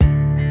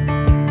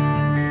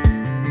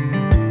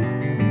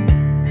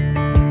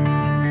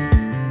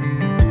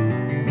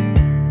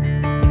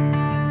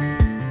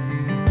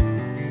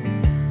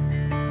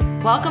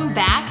Welcome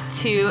back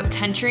to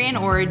Country and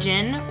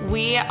Origin.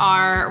 We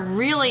are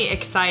really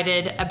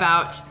excited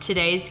about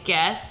today's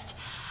guest.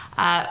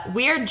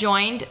 We are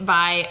joined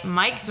by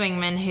Mike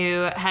Zwingman,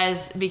 who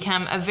has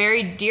become a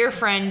very dear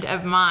friend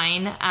of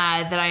mine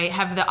that I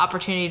have the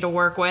opportunity to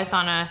work with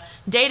on a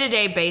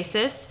day-to-day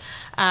basis.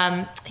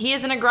 He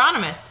is an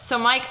agronomist. So,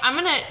 Mike, I'm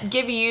going to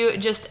give you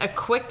just a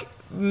quick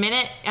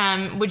minute.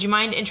 Would you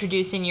mind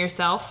introducing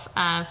yourself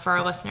for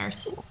our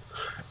listeners?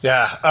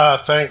 Yeah,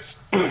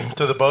 thanks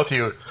to the both of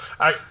you.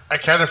 I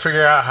kind of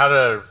figure out how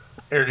to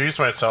introduce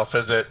myself.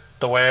 Is it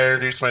the way I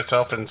introduce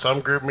myself in some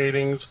group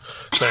meetings?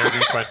 So I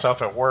introduce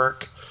myself at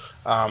work.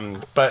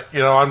 But,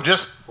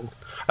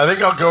 I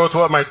think I'll go with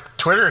what my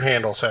Twitter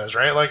handle says,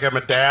 right? Like, I'm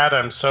a dad,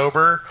 I'm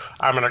sober,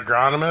 I'm an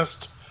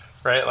agronomist,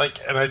 right? Like,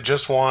 and I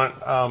just want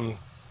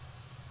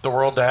the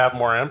world to have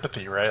more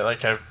empathy, right?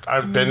 Like,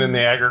 I've been in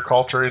the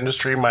agriculture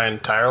industry my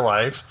entire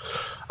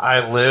life.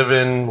 I live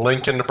in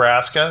Lincoln,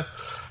 Nebraska.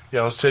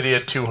 A city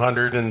of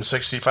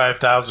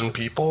 265,000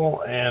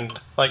 people, and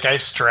like I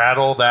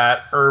straddle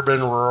that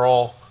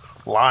urban-rural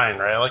line,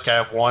 right? Like I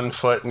have 1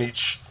 foot in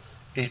each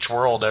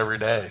world every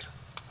day.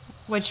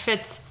 Which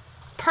fits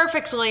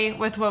perfectly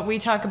with what we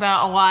talk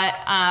about a lot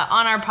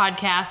on our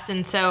podcast.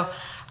 And so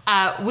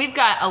we've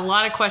got a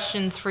lot of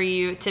questions for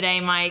you today,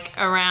 Mike,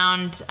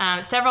 around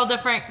several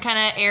different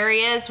kind of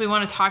areas. We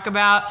want to talk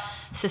about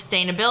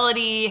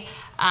sustainability,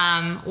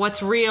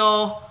 what's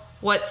real,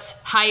 what's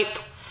hype.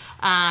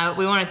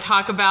 We want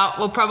to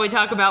we'll probably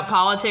talk about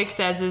politics,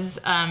 as is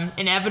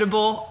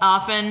inevitable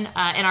often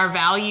in our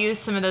values,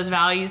 some of those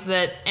values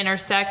that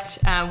intersect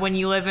when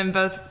you live in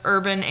both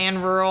urban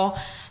and rural.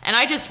 And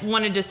I just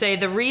wanted to say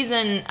the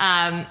reason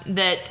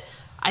that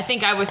I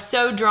think I was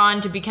so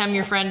drawn to become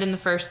your friend in the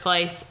first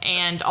place,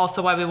 and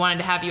also why we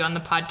wanted to have you on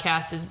the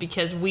podcast, is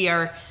because we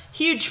are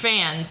huge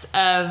fans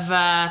of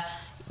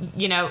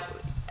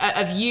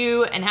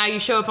you and how you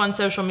show up on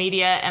social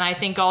media. And I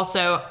think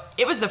also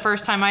it was the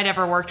first time I'd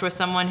ever worked with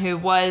someone who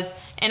was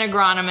an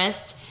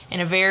agronomist in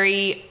a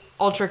very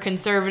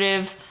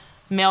ultra-conservative,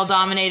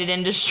 male-dominated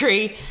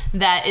industry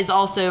that is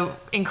also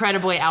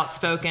incredibly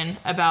outspoken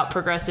about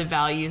progressive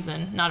values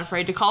and not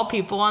afraid to call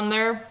people on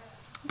their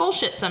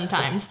bullshit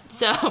sometimes.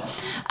 So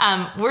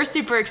we're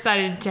super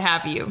excited to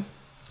have you.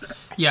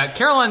 Yeah,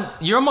 Caroline,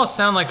 you almost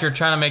sound like you're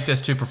trying to make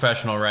this too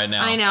professional right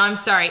now. I know, I'm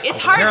sorry. It's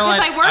hard because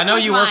I work with Mike. I know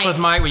you work with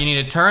Mike, but you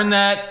need to turn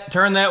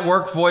that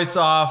work voice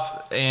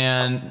off,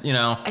 and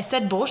I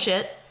said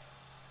bullshit.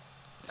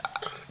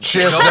 She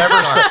has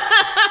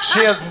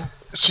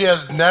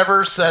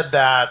never said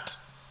that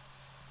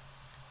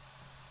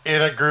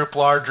in a group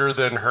larger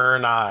than her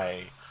and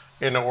I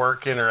in a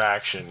work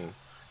interaction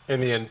in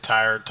the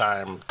entire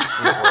time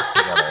we've worked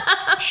together.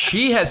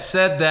 She has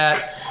said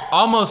that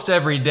almost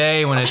every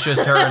day when it's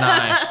just her and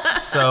I.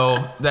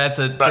 So that's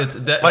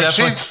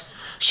definitely.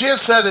 She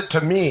has said it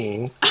to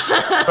me,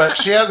 but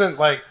she hasn't,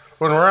 like,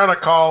 when we're on a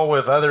call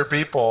with other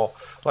people,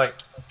 like,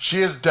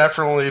 she is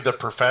definitely the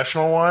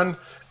professional one.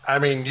 I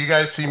mean, you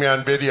guys see me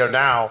on video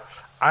now.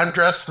 I'm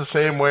dressed the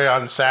same way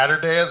on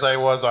Saturday as I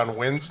was on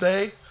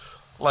Wednesday.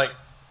 Like,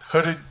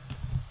 hooded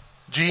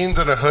jeans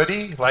and a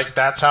hoodie. Like,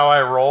 that's how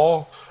I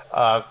roll.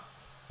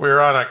 We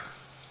were on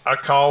a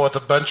call with a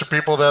bunch of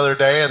people the other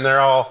day, and they're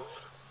all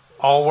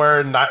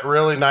wearing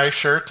really nice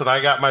shirts, and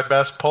I got my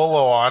best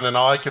polo on, and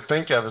all I could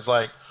think of is,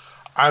 like,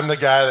 I'm the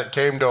guy that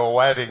came to a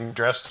wedding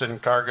dressed in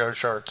cargo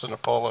shorts and a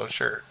polo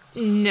shirt.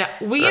 No,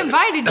 we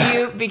invited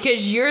you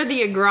because you're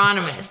the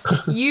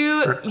agronomist.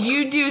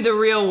 You do the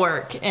real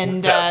work,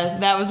 and yes.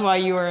 That was why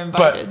you were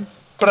invited.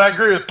 But I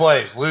agree with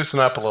Blaze. Loosen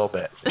up a little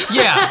bit.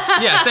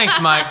 Yeah. Thanks,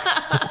 Mike.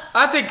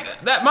 I think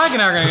that Mike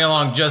and I are going to get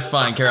along just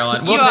fine,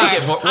 Caroline. We'll take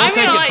it from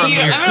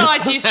here. I'm going to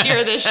let you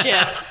steer this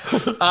ship.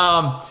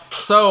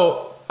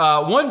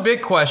 One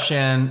big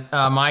question,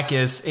 Mike,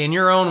 is, in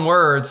your own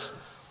words,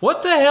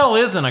 what the hell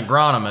is an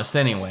agronomist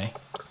anyway?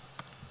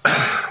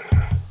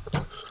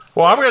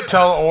 Well, I'm going to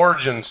tell an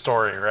origin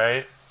story,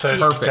 right? To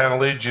kind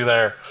of lead you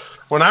there.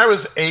 When I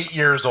was 9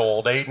 years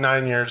old,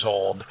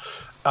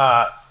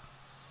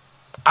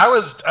 I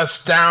was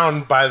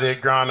astounded by the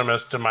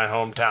agronomist in my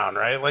hometown,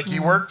 right? Like, he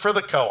worked for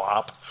the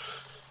co-op.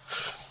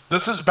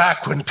 This is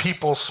back when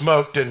people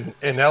smoked in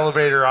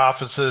elevator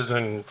offices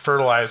and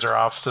fertilizer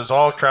offices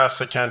all across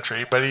the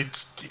country. But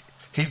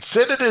he'd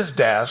sit at his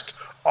desk.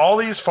 All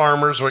these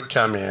farmers would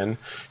come in.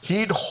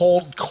 He'd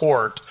hold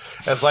court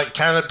as, like,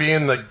 kind of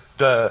being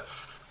the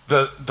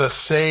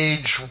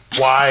sage,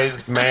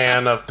 wise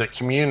man of the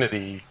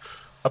community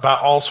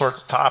about all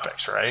sorts of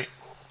topics, right?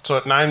 So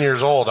at 9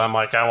 years old, I'm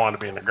like, I want to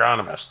be an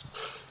agronomist.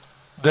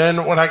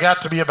 Then when I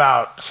got to be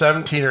about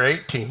 17 or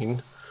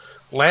 18,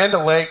 Land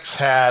O'Lakes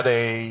had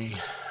a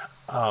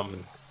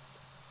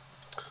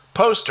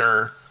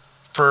poster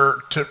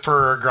for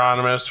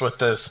agronomists with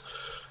this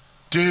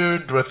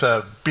dude with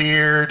a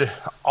beard,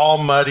 all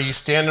muddy,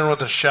 standing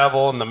with a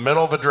shovel in the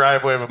middle of a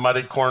driveway of a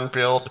muddy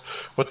cornfield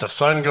with the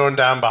sun going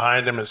down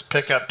behind him, his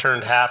pickup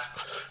turned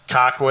half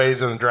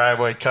cockways in the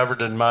driveway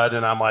covered in mud.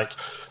 And I'm like,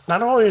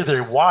 not only are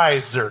they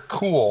wise, they're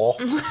cool,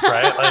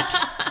 right? Like,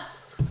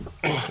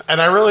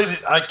 and I really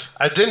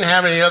I didn't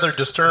have any other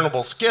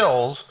discernible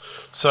skills.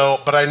 So,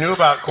 but I knew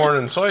about corn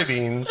and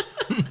soybeans.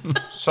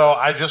 So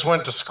I just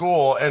went to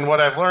school, and what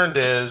I've learned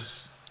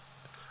is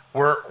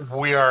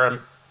we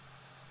are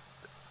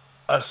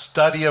a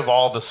study of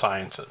all the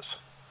sciences: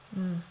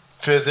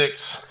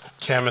 physics,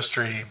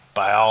 chemistry,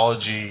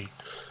 biology,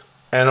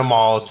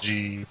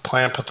 entomology,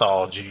 plant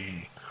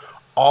pathology,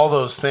 all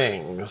those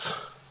things.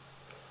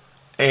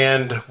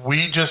 And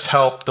we just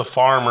help the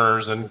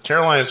farmers, and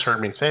Caroline's heard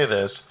me say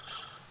this,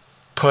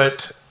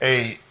 put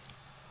a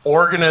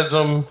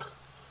organism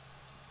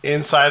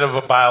inside of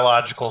a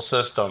biological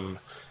system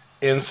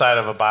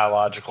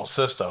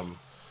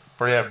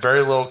where you have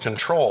very little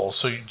control,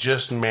 so you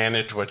just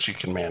manage what you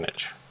can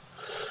manage.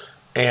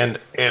 And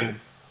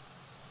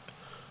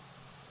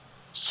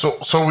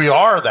so we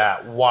are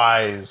that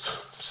wise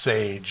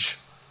sage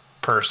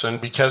person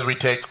because we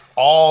take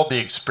all the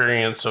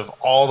experience of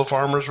all the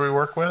farmers we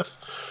work with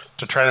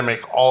to try to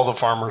make all the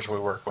farmers we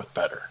work with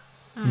better.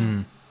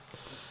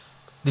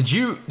 Did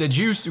you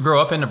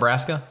grow up in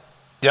Nebraska?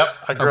 Yep,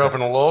 I grew up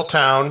in a little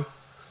town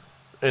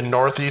in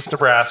northeast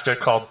Nebraska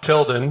called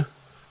Tilden,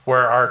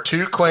 where our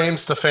two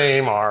claims to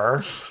fame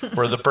are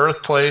we're the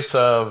birthplace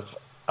of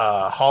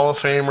Hall of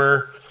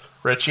Famer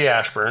Richie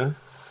Ashburn,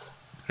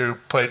 who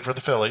played for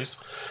the Phillies,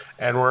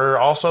 and we're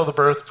also the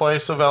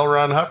birthplace of L.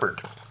 Ron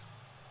Hubbard.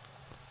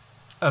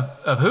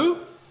 Of who?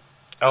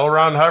 L.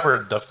 Ron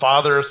Hubbard, the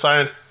father of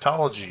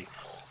Scientology.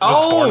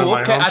 Oh,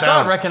 okay. I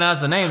don't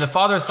recognize the name. The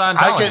father of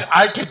Scientology.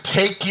 I could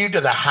take you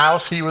to the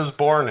house he was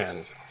born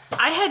in.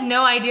 I had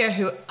no idea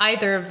who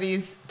either of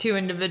these two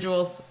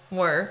individuals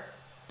were.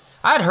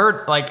 I had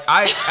heard,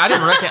 I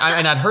didn't recognize,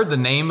 and I'd heard the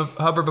name of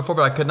Hubbard before,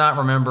 but I couldn't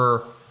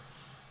remember,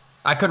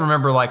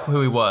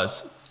 who he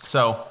was.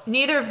 So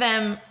Neither of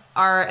them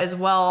are as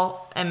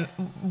well and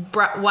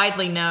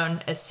widely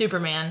known as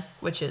Superman,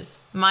 which is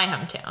my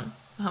hometown,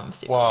 home of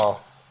Superman.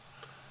 Well,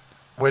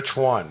 which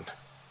one?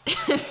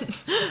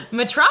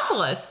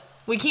 Metropolis.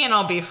 We can't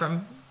all be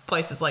from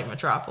places like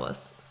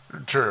Metropolis.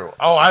 True.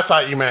 Oh, I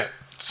thought you meant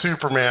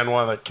Superman,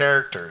 one of the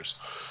characters.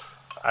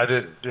 I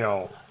didn't,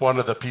 one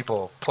of the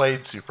people who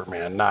played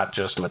Superman, not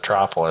just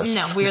Metropolis.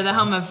 No, we are the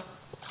home of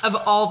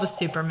all the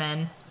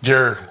Supermen.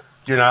 You're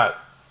not.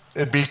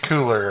 It'd be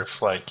cooler if,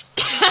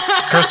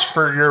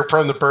 Christopher, you're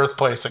from the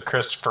birthplace of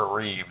Christopher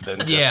Reeve.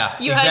 Then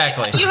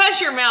exactly. You hush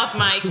your mouth,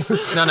 Mike.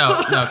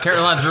 No.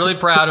 Caroline's really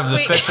proud of the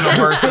fictional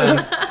person.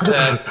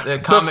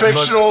 The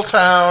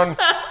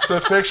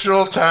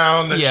fictional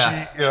town that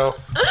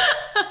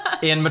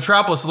she, in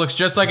Metropolis, it looks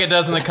just like it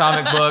does in the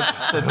comic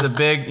books. It's a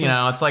big,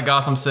 it's like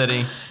Gotham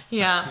City.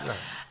 Yeah.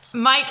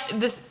 Mike,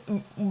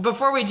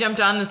 before we jumped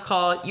on this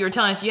call, you were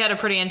telling us you had a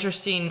pretty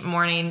interesting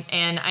morning,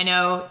 and I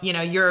know,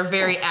 you're a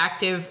very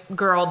active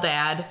girl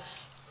dad.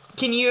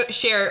 Can you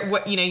share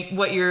what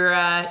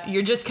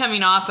you're just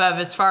coming off of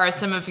as far as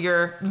some of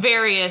your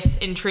various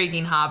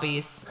intriguing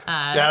hobbies?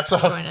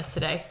 Join us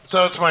today.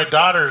 So it's my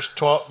daughter's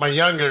my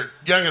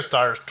youngest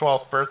daughter's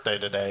 12th birthday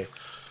today,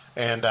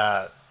 and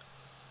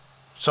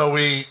so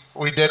we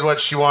did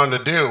what she wanted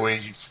to do.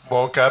 We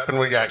woke up and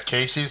we got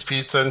Casey's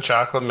Pizza and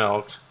chocolate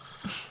milk.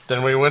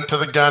 Then we went to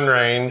the gun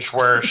range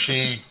where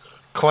she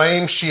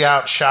claims she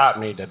outshot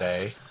me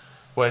today,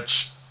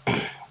 which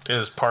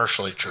is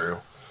partially true.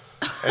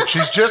 And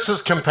she's just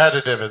as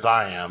competitive as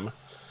I am.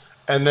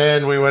 And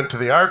then we went to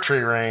the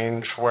archery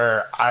range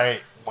where I,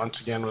 once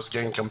again, was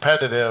getting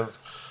competitive,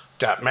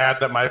 got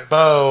mad at my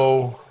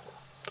bow.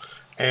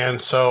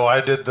 And so I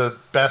did the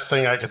best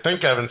thing I could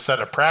think of instead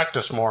of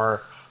practice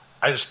more.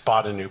 I just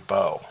bought a new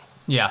bow.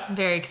 Yeah.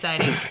 Very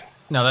exciting.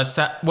 No, that's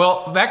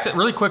back to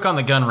really quick on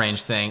the gun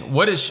range thing.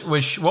 What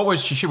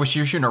was she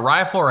shooting, a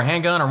rifle or a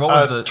handgun, or what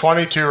was the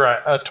 22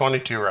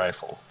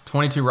 rifle?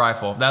 22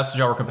 rifle. That's what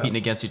y'all were competing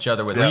against each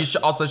other with. Yep. Were you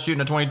also shooting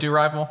a 22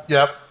 rifle?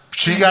 Yep.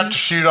 She got to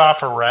shoot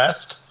off a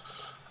rest.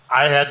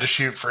 I had to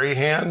shoot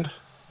freehand.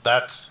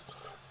 That's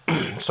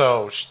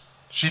so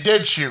she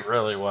did shoot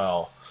really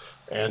well,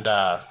 and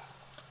I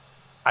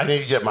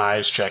need to get my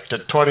eyes checked.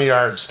 At 20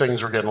 yards,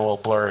 things were getting a little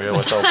blurry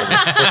with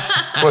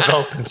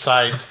open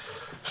sights.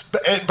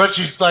 But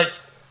she's like,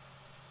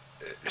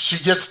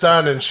 she gets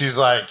done and she's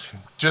like,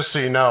 just so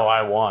you know,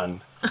 I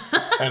won.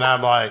 And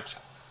I'm like,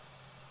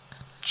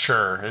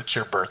 sure, it's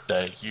your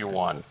birthday. You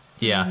won.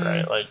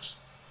 Yeah. Right.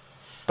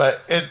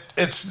 But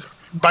it's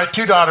my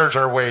two daughters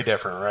are way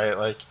different,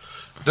 right?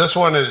 This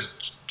one is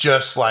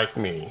just like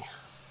me,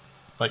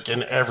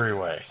 in every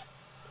way.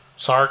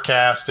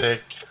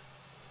 Sarcastic,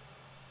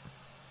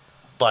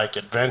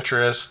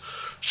 adventurous.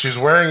 She's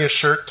wearing a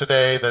shirt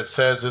today that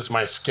says,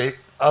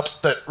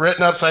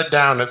 written upside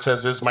down, it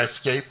says, "Is my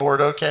skateboard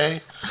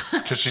okay?"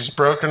 Because she's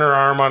broken her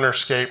arm on her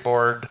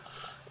skateboard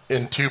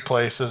in 2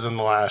 places in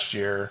the last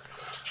year.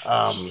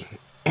 And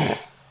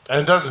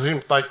it doesn't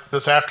seem like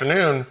this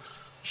afternoon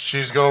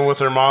she's going with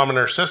her mom and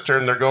her sister,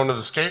 and they're going to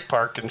the skate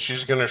park, and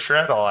she's going to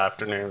shred all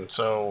afternoon.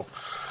 So,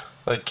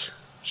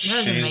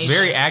 she's a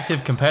very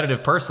active,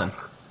 competitive person.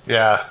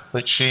 Yeah,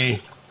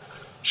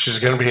 she's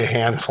going to be a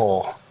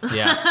handful.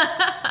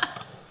 Yeah.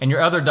 And your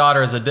other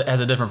daughter has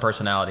a different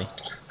personality.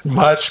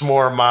 Much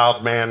more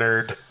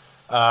mild-mannered.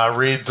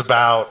 Reads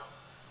about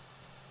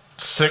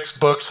 6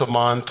 books a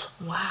month.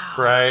 Wow.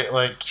 Right?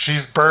 Like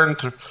she's burned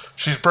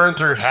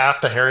through half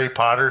the Harry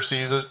Potter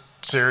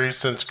series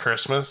since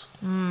Christmas.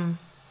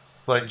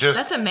 Like just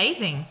That's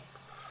amazing.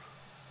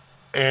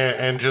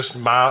 and just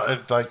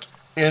mild, like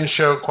in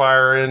show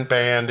choir, in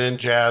band, in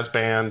jazz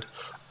band,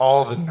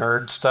 all the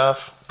nerd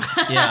stuff.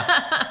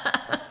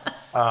 Yeah.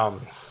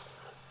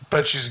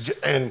 But she's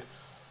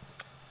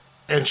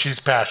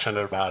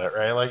passionate about it,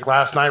 right? Like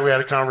last night we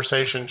had a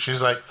conversation.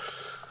 She's like,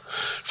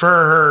 for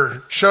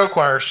her show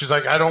choir, she's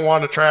like, I don't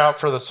want to try out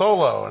for the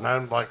solo. And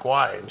I'm like,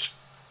 why? And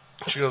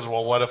she goes,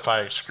 well, what if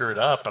I screwed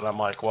up? And I'm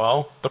like,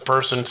 well, the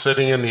person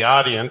sitting in the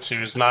audience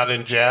who's not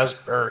in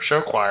jazz or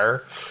show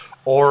choir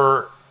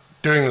or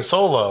doing the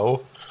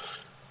solo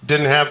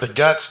didn't have the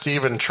guts to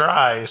even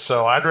try.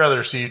 So I'd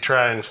rather see you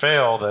try and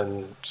fail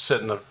than sit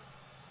in the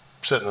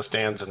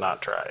stands and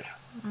not try.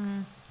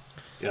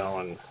 You know,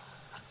 and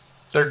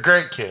they're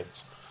great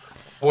kids.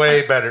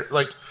 Way better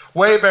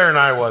than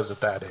I was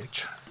at that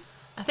age.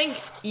 I think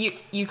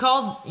you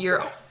called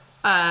your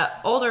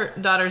older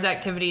daughter's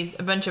activities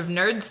a bunch of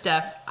nerd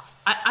stuff.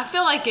 I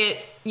feel like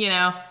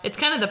it's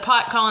kind of the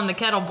pot calling the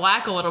kettle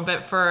black a little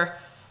bit for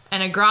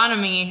an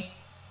agronomy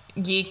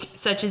geek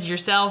such as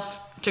yourself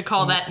to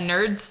call that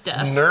nerd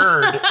stuff.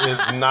 Nerd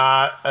is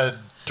not a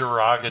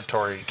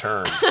derogatory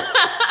term.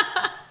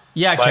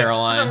 Yeah,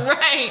 Caroline.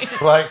 Right.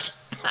 Like,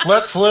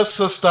 let's list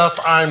the stuff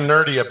I'm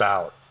nerdy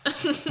about.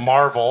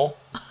 Marvel,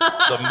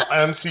 the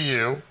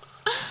MCU,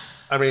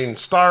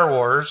 Star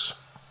Wars,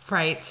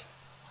 Right.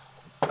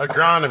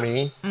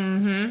 agronomy,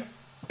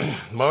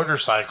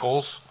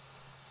 motorcycles,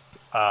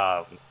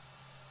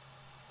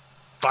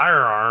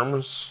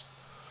 firearms,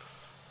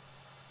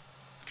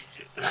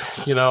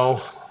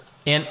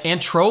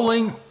 And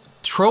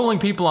trolling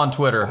people on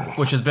Twitter,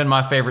 which has been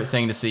my favorite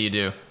thing to see you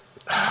do.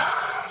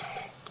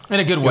 In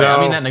a good way. I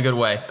mean that in a good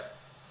way.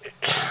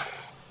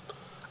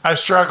 I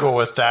struggle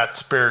with that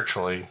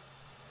spiritually.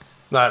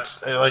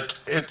 That's like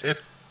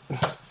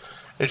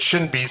it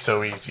shouldn't be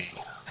so easy.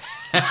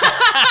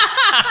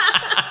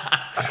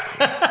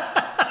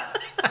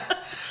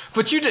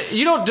 But you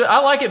don't. I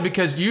like it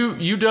because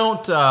you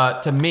don't.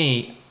 To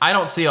me, I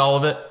don't see all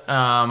of it.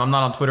 I'm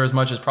not on Twitter as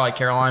much as probably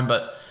Caroline,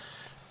 but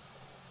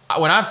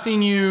when I've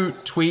seen you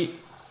tweet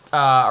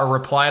or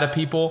reply to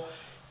people,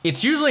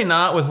 it's usually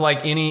not with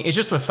like any. It's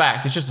just with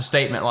fact. It's just a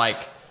statement.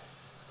 Like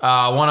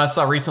one I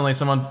saw recently,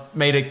 someone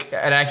made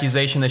an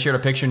accusation. They shared a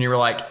picture, and you were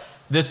like,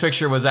 "This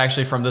picture was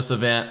actually from this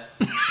event,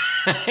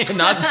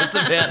 not this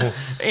event."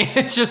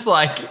 It's just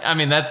like,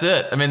 that's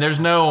it.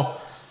 There's no.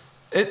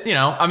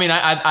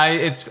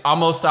 It's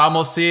almost. I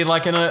almost see it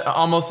like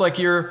almost like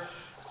you're.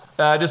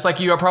 Just like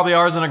you probably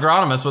are as an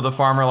agronomist with a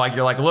farmer, like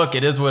you're like, look,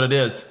 it is what it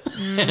is.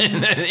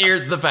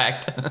 Here's the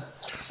fact.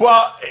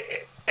 Well,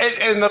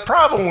 and the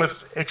problem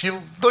with, if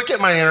you look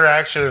at my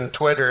interaction on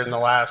Twitter in the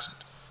last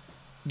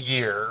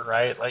year,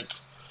 right? Like,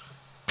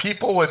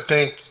 people would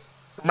think,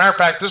 matter of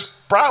fact, this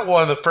brought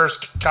one of the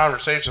first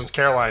conversations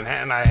Caroline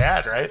and I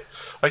had, right?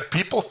 Like,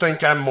 people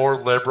think I'm more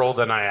liberal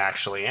than I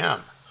actually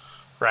am,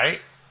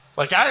 right?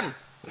 Like,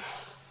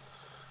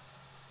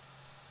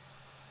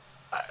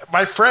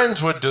 my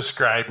friends would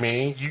describe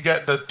me. You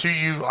get the two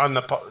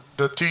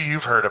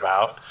you've heard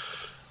about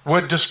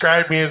would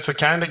describe me as the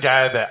kind of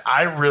guy that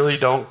I really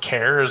don't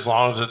care as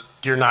long as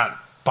you're not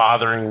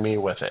bothering me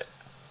with it.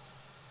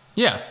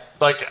 Yeah.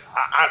 Like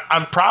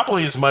I'm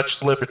probably as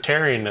much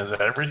libertarian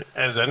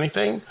as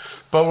anything,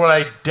 but what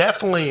I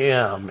definitely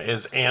am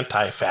is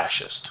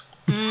anti-fascist.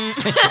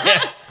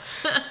 Yes.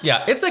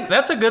 Yeah,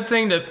 that's a good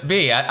thing to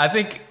be. I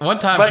think one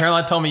time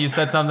Caroline told me you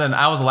said something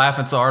I was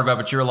laughing so hard about,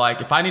 but you were like,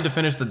 if I need to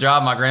finish the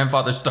job my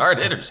grandfather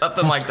started or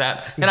something like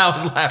that, and I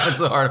was laughing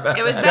so hard about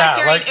it. Was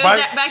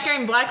back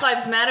during Black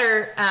Lives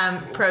Matter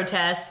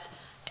protest,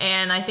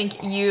 and I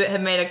think you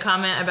have made a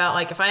comment about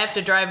like, if I have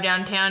to drive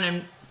downtown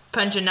and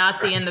punch a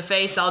Nazi in the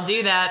face, I'll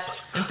do that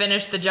and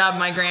finish the job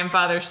my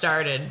grandfather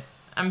started.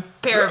 I'm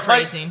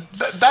paraphrasing.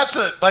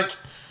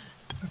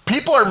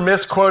 People are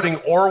misquoting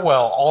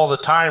Orwell all the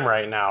time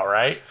right now,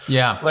 right?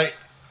 Yeah.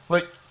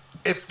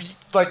 If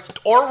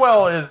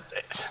Orwell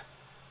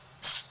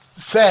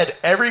said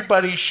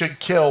everybody should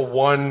kill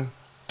one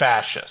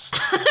fascist.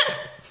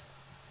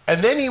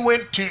 And then he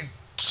went to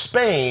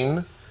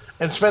Spain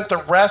and spent the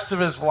rest of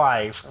his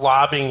life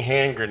lobbing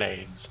hand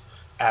grenades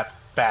at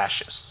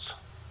fascists.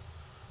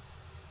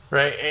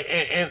 Right?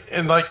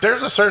 And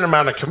there's a certain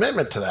amount of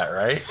commitment to that,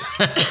 right?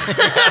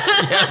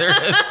 Yeah, there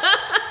is.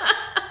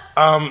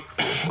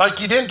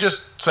 He didn't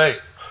just say,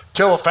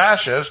 kill a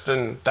fascist,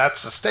 and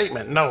that's the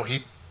statement. No,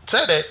 he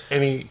said it,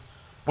 and he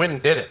went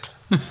and did it.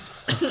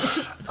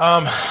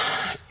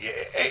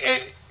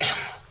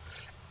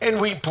 And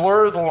we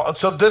blur the line.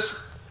 So this,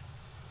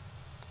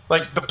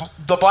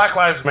 the Black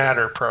Lives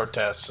Matter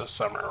protests this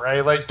summer,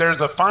 right? Like,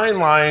 there's a fine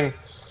line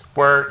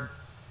where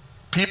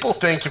people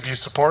think if you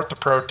support the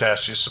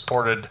protest, you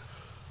supported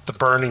the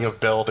burning of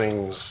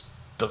buildings,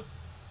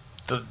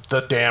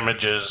 the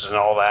damages and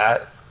all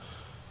that.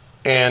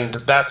 And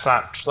that's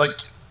not, like,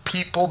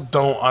 people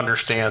don't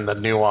understand the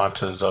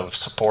nuances of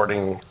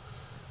supporting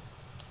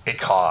a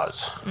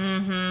cause.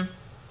 Mm-hmm.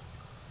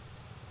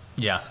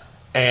 Yeah.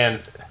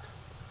 And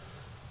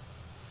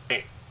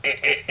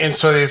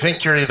so they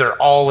think you're either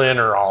all in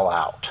or all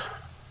out.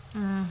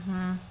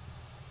 Mm-hmm.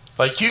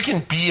 Like, you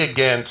can be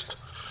against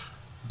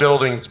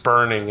buildings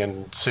burning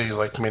in cities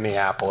like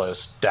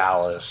Minneapolis,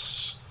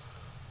 Dallas,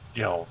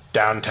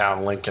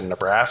 downtown Lincoln,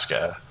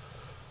 Nebraska,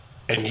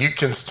 and you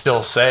can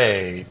still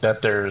say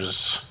that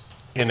there's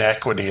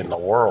inequity in the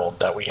world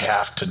that we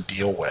have to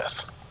deal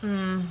with.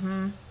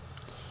 Mm-hmm.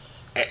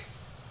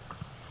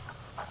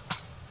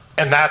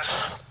 And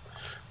that's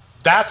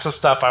the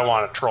stuff I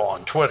want to troll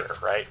on Twitter,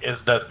 right?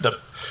 Is the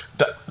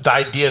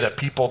idea that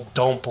people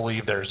don't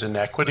believe there's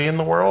inequity in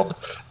the world.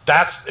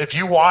 That's, if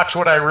you watch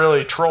what I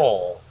really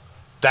troll,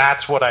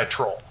 that's what I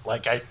troll.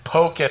 Like, I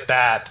poke at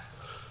that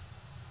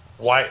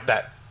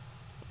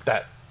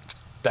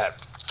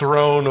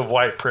throne of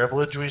white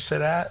privilege we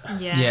sit at.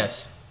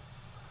 Yes.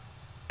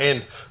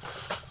 And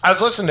I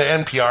was listening to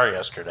NPR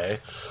yesterday.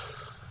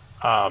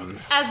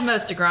 As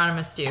most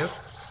agronomists do.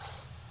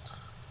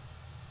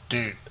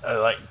 Dude,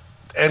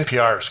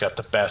 NPR's got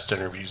the best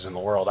interviews in the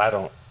world. I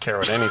don't care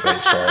what anybody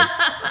says.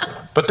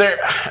 But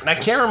and I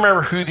can't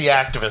remember who the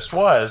activist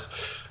was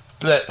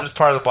that was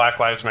part of the Black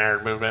Lives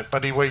Matter movement,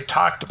 but what he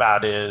talked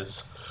about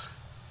is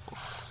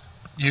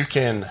you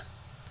can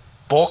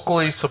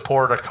vocally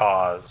support a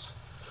cause,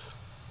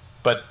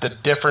 but the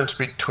difference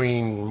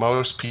between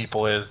most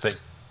people is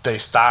they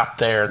stop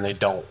there and they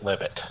don't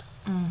live it.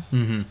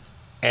 Mm-hmm.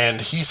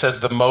 And he says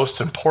the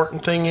most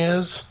important thing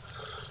is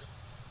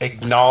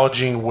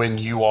acknowledging when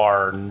you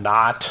are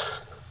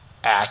not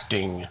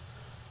acting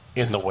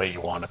in the way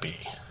you want to be,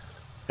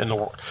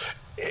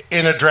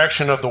 in a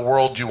direction of the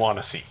world you want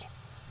to see,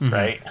 mm-hmm.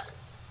 right?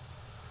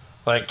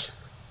 Like,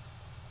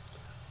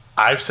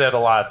 I've said a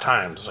lot of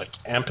times, like,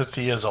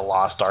 empathy is a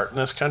lost art in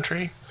this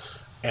country,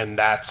 and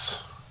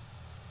that's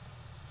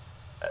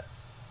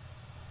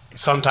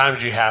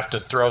sometimes you have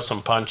to throw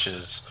some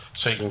punches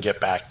so you can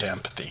get back to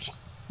empathy.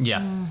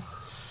 Yeah.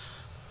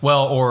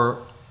 Well,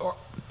 or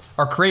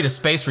create a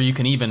space where you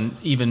can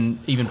even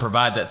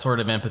provide that sort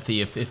of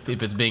empathy if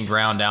it's being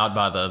drowned out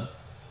by the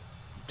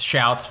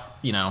shouts,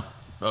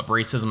 of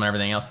racism and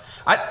everything else.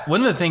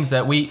 One of the things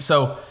that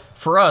so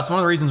for us, one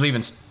of the reasons we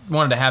even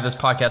wanted to have this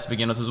podcast to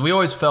begin with was we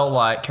always felt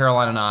like,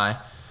 Caroline and I,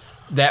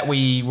 that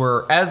we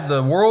were, as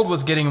the world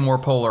was getting more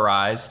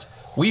polarized,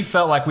 we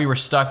felt like we were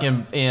stuck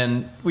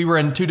we were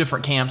in two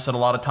different camps at a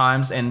lot of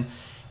times, and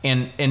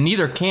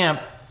neither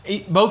camp,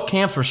 both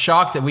camps were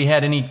shocked that we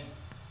had any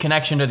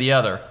connection to the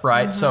other,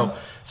 right? Mm-hmm.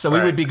 So we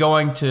would be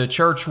going to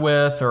church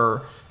with,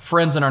 or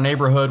friends in our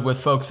neighborhood with,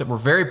 folks that were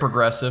very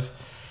progressive,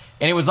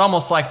 and it was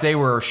almost like they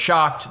were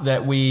shocked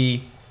that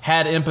we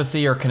had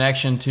empathy or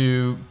connection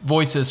to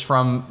voices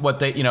from what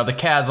they, the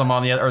chasm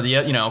on the, or the,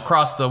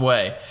 across the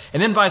way.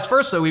 And then vice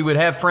versa, we would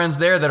have friends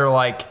there that are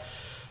like,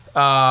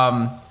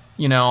 how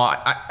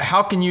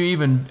can you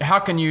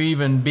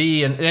even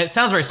be, and it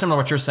sounds very similar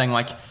to what you're saying,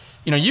 like,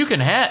 you can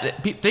have,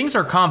 things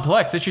are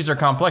complex, issues are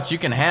complex. You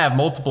can have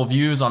multiple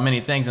views on many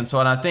things. And so,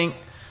 and I think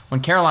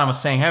when Caroline was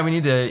saying, hey, we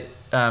need to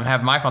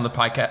have Mike on the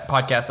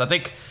podcast, I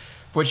think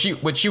what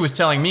she was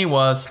telling me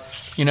was,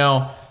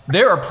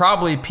 there are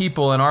probably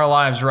people in our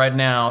lives right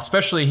now,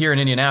 especially here in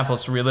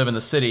Indianapolis where we live in the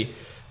city,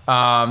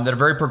 that are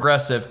very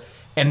progressive,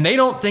 and they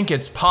don't think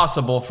it's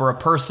possible for a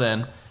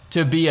person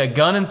to be a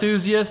gun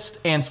enthusiast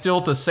and still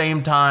at the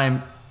same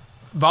time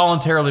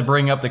voluntarily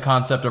bring up the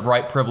concept of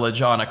white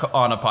privilege on a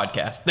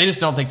podcast. They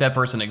just don't think that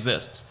person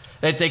exists.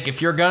 They think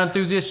if you're a gun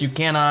enthusiast, you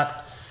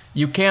cannot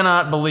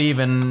believe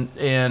in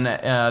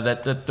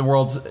that the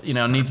world's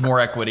needs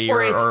more equity,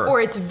 or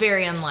it's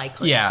very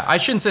unlikely. Yeah, I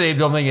shouldn't say they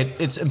don't think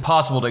it's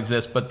impossible to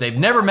exist, but they've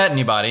never met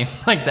anybody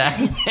like that,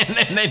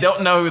 and they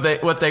don't know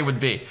what they would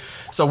be.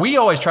 So we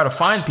always try to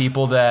find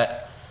people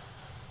that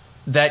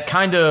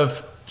kind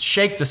of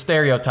shake the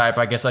stereotype,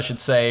 I guess I should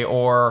say,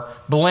 or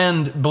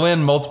blend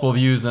multiple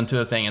views into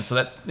a thing. And so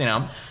that's,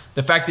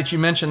 the fact that you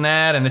mentioned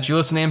that, and that you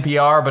listen to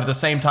NPR, but at the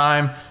same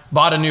time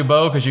bought a new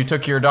bow because you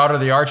took your daughter to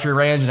the archery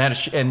range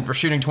and were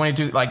shooting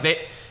 22. Like,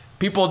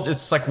 people,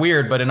 it's like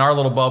weird, but in our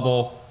little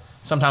bubble,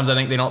 sometimes I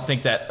think they don't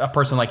think that a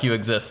person like you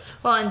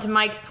exists. Well, and to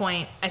Mike's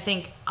point, I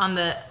think on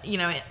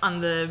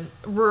the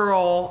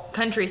rural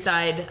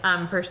countryside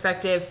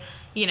perspective,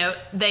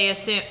 they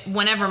assume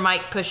whenever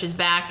Mike pushes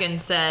back and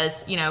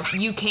says,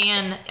 you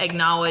can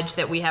acknowledge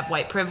that we have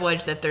white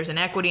privilege, that there's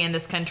inequity in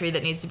this country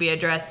that needs to be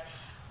addressed.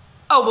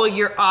 Oh, well,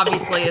 you're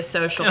obviously a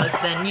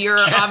socialist then. You're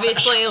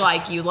obviously,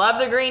 like, you love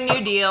the Green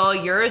New Deal.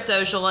 You're a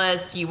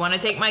socialist. You want to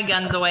take my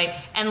guns away.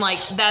 And, like,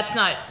 that's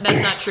not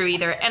true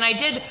either. And I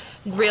did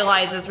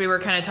realize as we were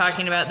kind of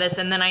talking about this,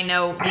 and then I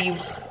know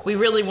we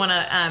really want to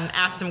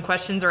ask some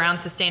questions around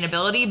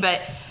sustainability,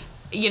 but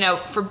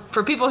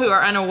for people who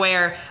are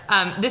unaware,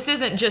 this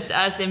isn't just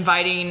us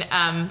inviting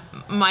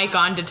Mike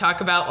on to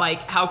talk about,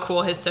 like, how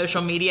cool his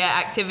social media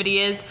activity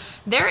is.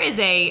 There is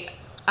a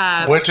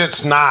which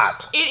it's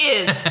not.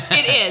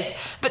 It is.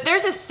 But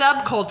there's a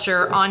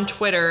subculture on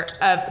Twitter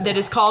that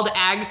is called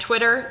Ag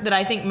Twitter that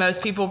I think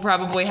most people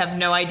probably have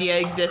no idea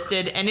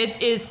existed, and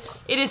it is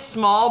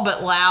small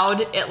but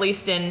loud, at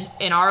least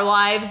in our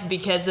lives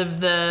because of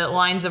the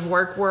lines of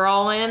work we're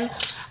all in.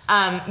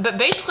 But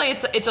basically,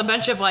 it's a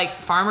bunch of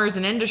like farmers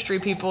and industry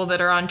people that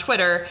are on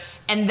Twitter,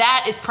 and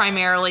that is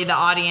primarily the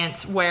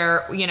audience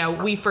where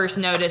we first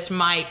noticed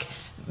Mike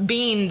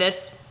being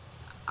this,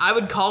 I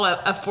would call it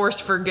a force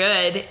for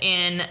good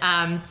in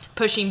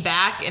pushing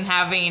back and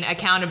having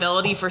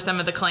accountability for some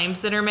of the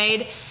claims that are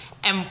made.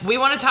 And we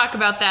want to talk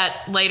about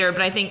that later,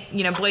 but I think,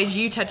 Blaze,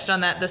 you touched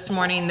on that this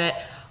morning,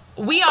 that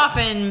we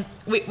often,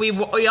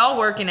 we all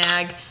work in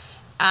ag.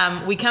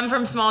 We come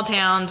from small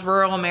towns,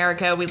 rural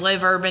America. We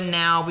live urban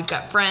now. We've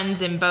got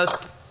friends in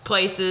both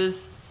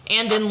places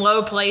and in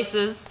low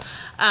places.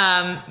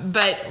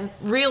 But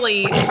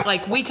really,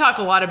 like, we talk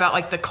a lot about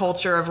like the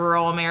culture of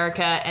rural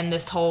America and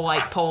this whole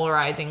like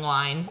polarizing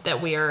line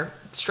that we are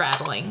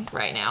straddling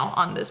right now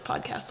on this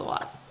podcast a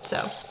lot.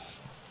 So,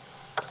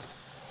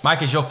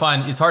 Mike, as you'll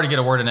find, it's hard to get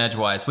a word in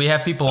edgewise. We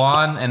have people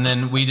on, and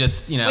then we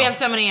just, we have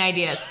so many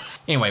ideas.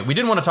 Anyway, we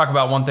did want to talk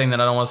about one thing that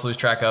I don't want us to lose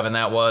track of, and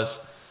that was,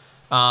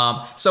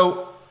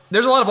 so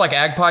there's a lot of like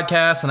ag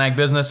podcasts and ag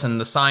business and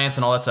the science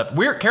and all that stuff.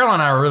 Caroline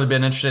and I have really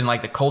been interested in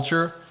like the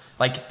culture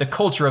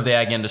of the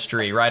ag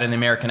industry, right? In the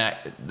American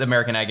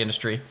ag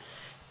industry.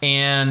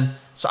 And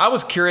so I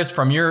was curious,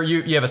 from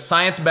you have a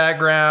science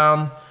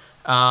background,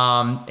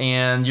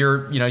 and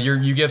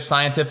you give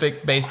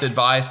scientific based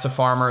advice to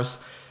farmers.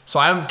 So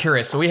I'm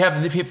curious. So we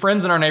have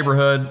friends in our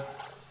neighborhood,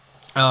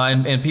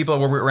 and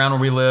people around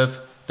where we live.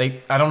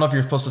 I don't know if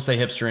you're supposed to say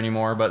hipster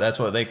anymore, but that's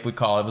what they would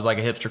call it. It was like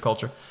a hipster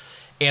culture.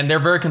 And they're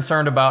very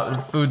concerned about the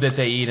food that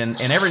they eat. And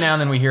every now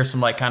and then we hear some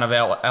like kind of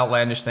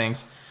outlandish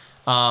things.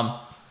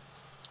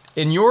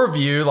 In your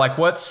view, like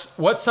what's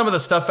some of the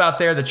stuff out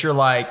there that you're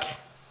like,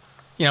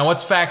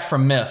 what's fact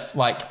from myth?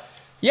 Like,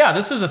 yeah,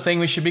 this is a thing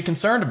we should be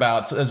concerned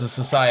about as a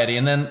society.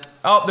 And then,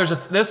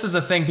 this is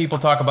a thing people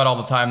talk about all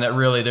the time that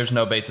really there's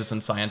no basis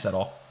in science at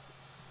all.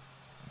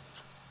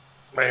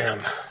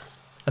 Man.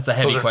 That's a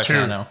heavy question,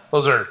 I know.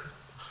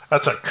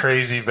 That's a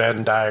crazy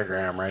Venn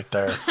diagram right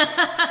there.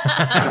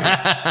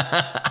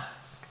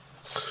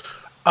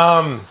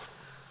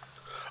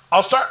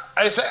 I'll start.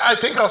 I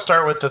think I'll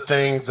start with the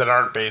things that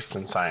aren't based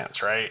in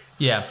science, right?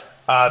 Yeah.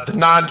 The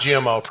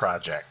non-GMO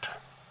project.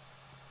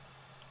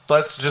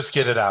 Let's just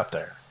get it out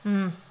there.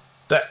 Mm.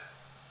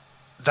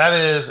 That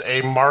is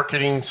a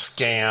marketing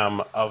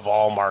scam of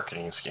all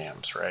marketing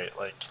scams, right?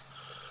 Like,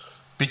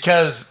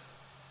 because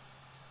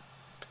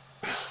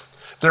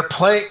they're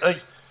playing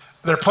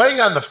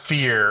on the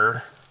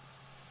fear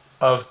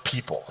of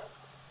people.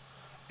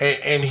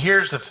 And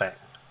here's the thing.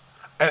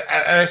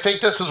 And I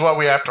think this is what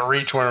we have to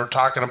reach when we're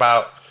talking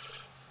about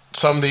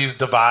some of these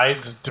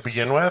divides to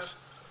begin with.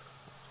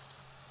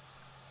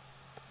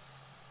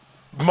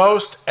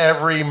 Most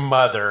every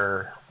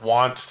mother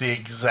wants the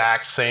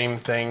exact same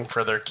thing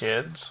for their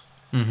kids.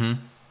 Mm-hmm.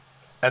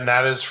 And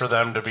that is for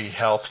them to be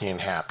healthy and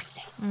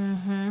happy.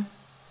 Mm-hmm.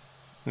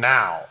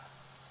 Now,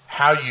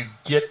 how you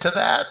get to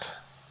that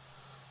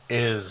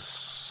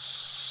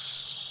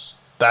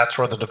that's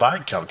where the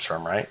divide comes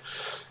from, right?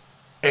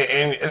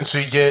 And so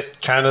you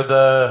get kind of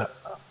the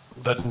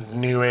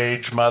new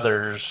age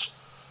mothers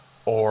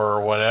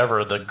or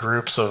whatever, the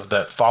groups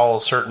that follow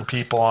certain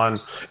people on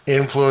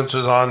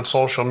influences on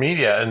social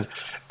media.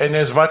 And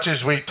as much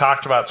as we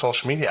talked about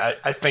social media,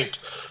 I think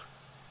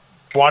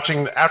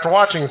after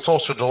watching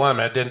Social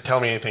Dilemma, it didn't tell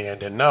me anything I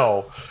didn't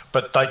know,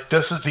 but like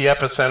this is the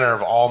epicenter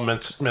of all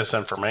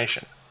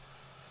misinformation.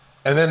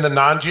 And then the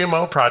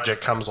non-GMO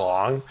project comes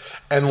along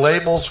and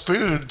labels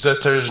foods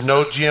that there's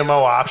no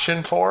GMO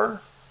option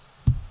for,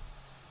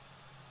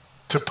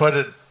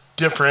 to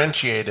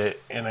differentiate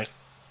it in a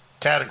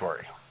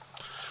category.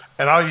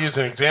 And I'll use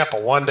an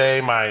example. One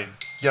day, my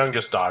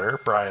youngest daughter,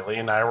 Briley,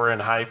 and I were in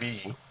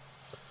Hy-Vee,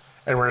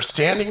 and we're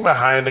standing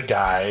behind a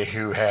guy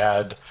who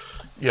had,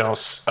 a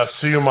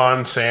Sue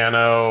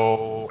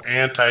Monsanto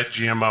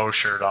anti-GMO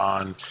shirt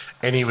on,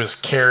 and he was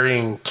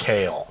carrying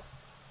kale.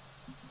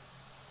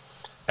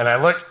 And I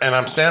look, and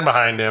I'm standing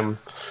behind him,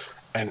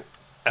 and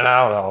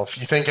I don't know, if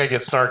you think I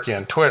get snarky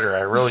on Twitter,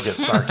 I really get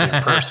snarky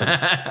in person.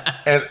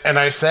 And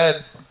I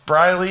said,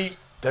 Briley,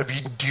 do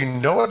you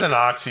know what an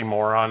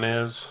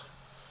oxymoron is?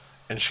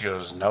 And she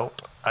goes,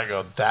 nope. I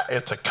go,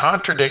 it's a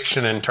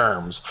contradiction in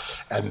terms.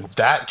 And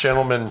that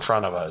gentleman in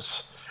front of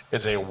us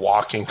is a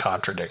walking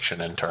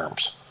contradiction in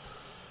terms.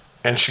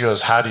 And she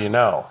goes, how do you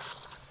know?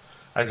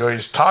 I go,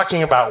 he's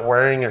talking about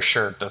wearing a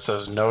shirt that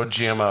says no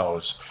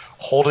GMOs,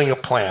 holding a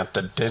plant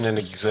that didn't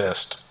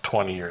exist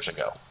 20 years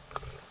ago.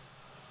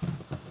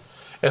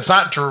 It's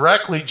not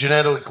directly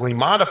genetically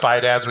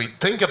modified as we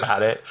think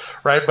about it,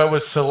 right? But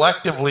was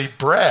selectively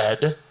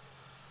bred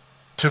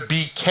to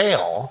be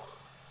kale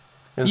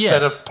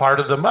instead of part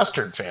of the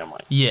mustard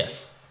family.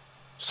 Yes.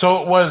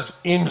 So it was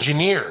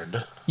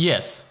engineered.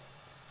 Yes.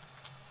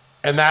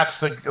 And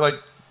that's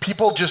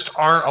people just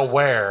aren't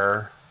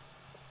aware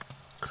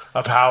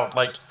of how,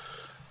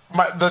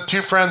 the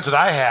two friends that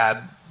I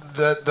had,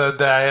 the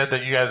diet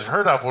that you guys have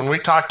heard of, when we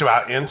talked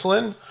about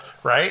insulin,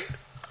 right?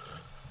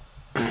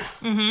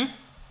 Mm-hmm.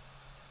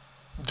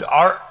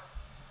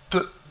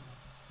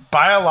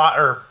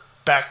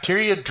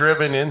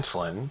 Bacteria-driven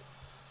insulin,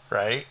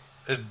 right?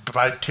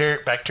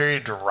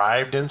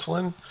 Bacteria-derived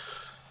insulin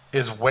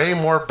is way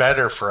more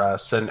better for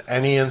us than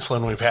any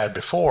insulin we've had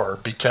before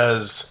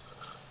because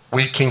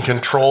we can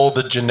control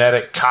the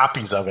genetic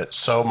copies of it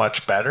so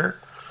much better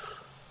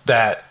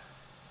that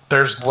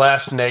there's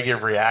less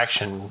negative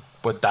reaction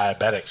with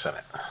diabetics in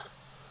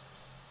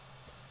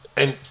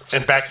it.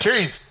 And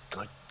bacteria's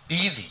like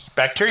easy.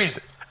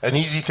 Bacteria's an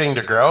easy thing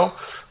to grow.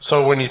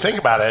 So when you think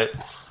about it,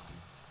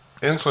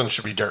 insulin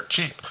should be dirt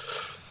cheap.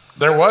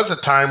 There was a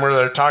time where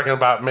they're talking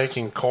about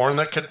making corn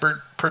that could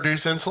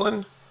produce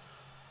insulin.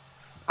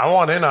 I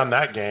want in on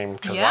that game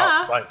because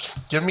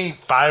give me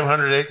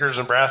 500 acres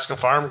of Nebraska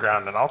farm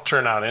ground and I'll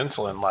turn out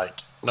insulin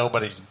like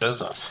nobody's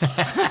business.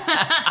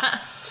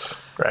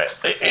 Right.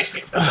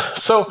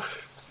 So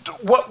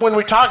when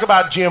we talk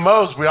about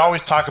GMOs, we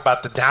always talk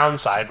about the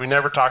downside. We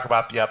never talk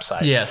about the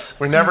upside. Yes.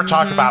 We never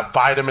talk about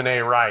vitamin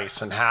A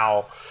rice and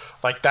how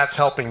like that's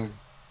helping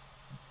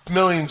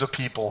millions of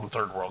people in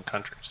third world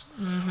countries.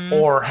 Mm-hmm.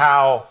 Or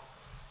how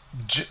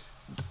this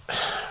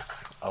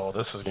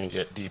is going to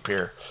get deep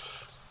here.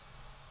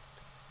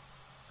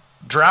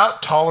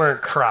 Drought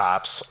tolerant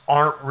crops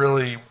aren't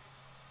really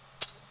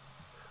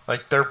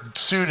like they're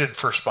suited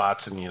for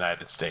spots in the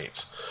United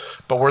States,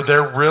 but where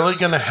they're really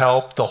going to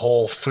help the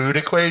whole food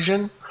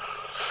equation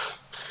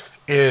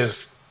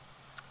is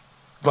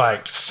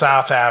like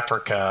South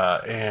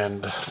Africa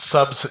and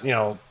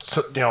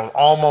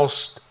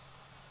almost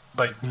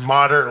like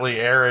moderately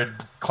arid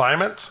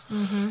climates.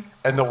 Mm-hmm.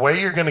 And the way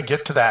you're going to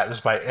get to that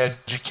is by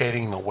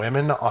educating the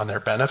women on their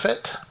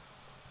benefit.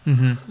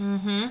 Mm-hmm.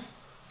 Mm-hmm.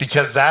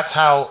 Because that's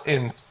how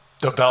in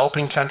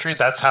developing country,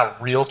 that's how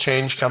real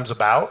change comes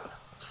about.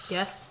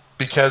 Yes.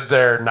 Because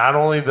they're not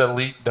only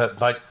they're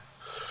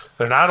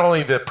not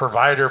only the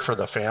provider for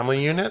the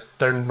family unit,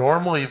 they're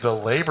normally the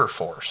labor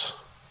force,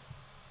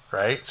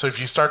 right? So if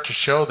you start to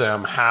show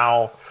them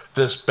how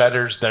this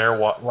betters their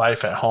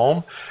life at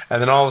home,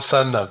 and then all of a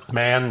sudden the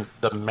man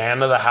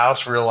of the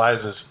house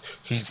realizes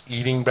he's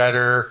eating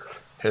better,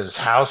 his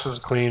house is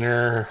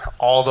cleaner,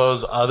 all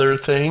those other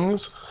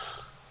things,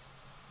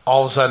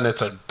 all of a sudden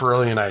it's a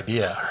brilliant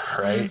idea,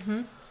 right?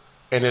 Mm-hmm.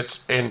 And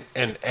it's in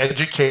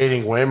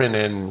educating women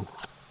in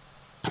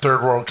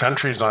third world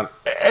countries on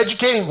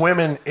educating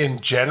women in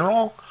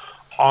general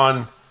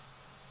on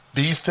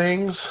these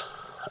things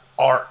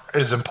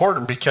is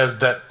important because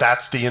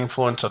that's the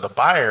influence of the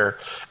buyer,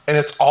 and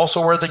it's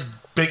also where the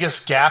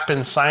biggest gap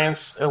in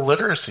science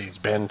illiteracy has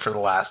been for the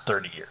last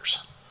 30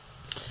 years.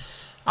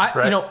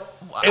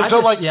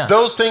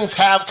 Those things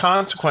have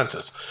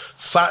consequences.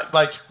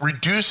 Like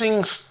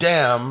reducing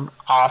STEM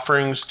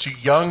offerings to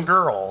young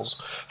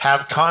girls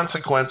have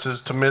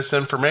consequences to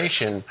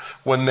misinformation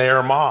when they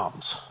are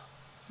moms.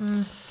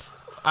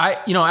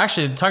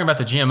 Actually talking about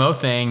the GMO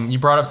thing, you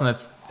brought up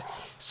something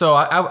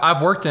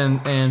I've worked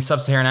in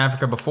sub-Saharan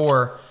Africa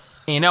before,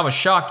 and I was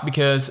shocked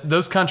because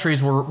those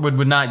countries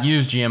would not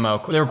use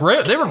GMO.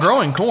 They were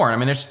growing corn. I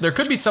mean, there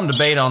could be some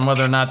debate on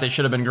whether or not they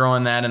should have been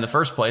growing that in the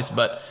first place,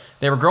 but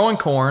they were growing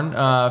corn,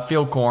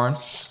 field corn,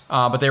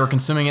 but they were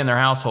consuming it in their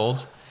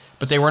households.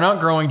 But they were not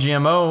growing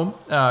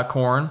GMO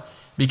corn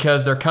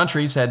because their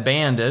countries had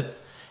banned it,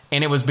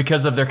 and it was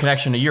because of their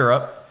connection to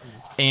Europe.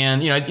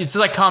 And it's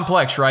like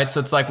complex, right? So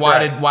it's like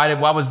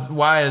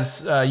why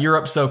is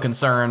Europe so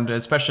concerned,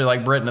 especially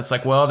like Britain? It's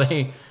like, well,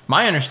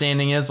 my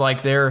understanding is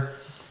like their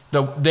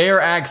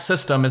ag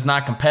system is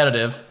not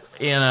competitive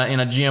in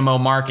a GMO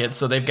market,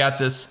 so they've got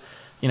this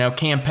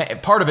campaign.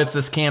 Part of it's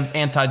this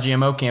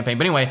anti-GMO campaign.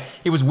 But anyway,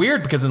 it was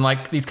weird because in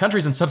like these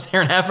countries in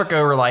sub-Saharan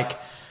Africa were like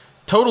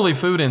totally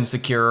food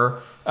insecure,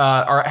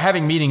 are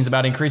having meetings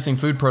about increasing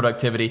food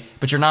productivity,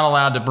 but you're not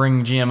allowed to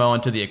bring GMO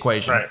into the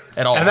equation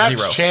at all. And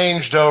that's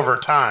changed over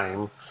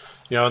time,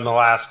 in the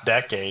last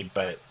decade.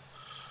 But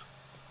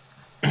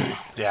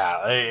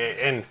yeah,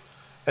 and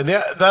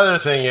the other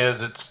thing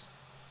is it's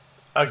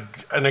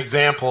an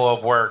example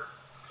of where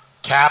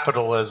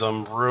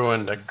capitalism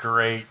ruined a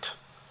great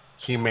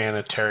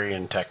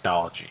humanitarian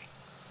technology.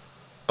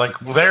 Like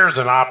there's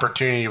an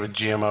opportunity with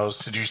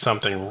GMOs to do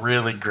something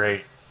really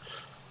great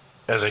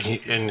as a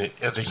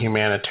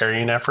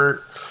humanitarian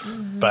effort,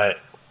 but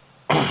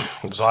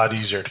it's a lot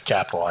easier to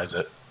capitalize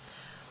it.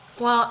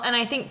 Well, and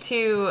I think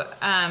too,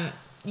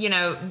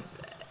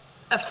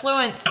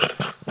 affluence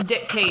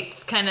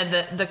dictates kind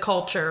of the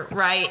culture,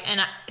 right?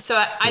 And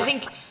I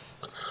think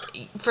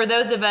for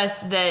those of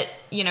us that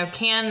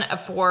can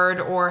afford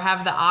or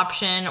have the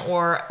option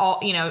or all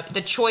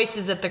the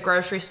choices at the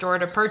grocery store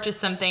to purchase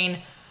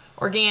something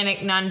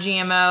organic,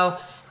 non-GMO,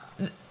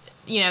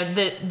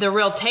 the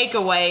real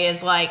takeaway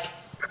is like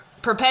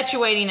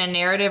perpetuating a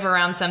narrative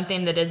around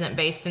something that isn't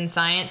based in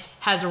science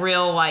has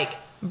real like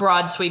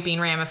broad sweeping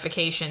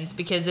ramifications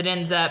because it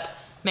ends up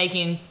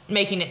making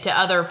it to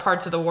other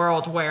parts of the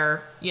world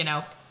where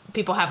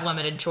people have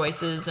limited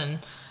choices and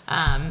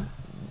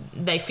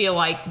they feel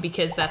like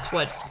because that's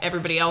what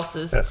everybody else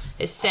is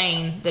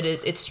saying that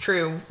it's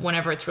true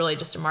whenever it's really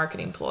just a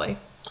marketing ploy.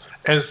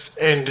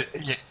 And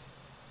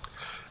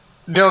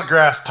Neil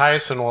deGrasse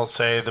Tyson will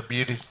say the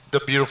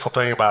beautiful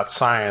thing about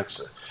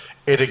science,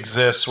 it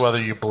exists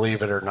whether you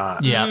believe it or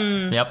not. Yeah.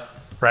 Yep.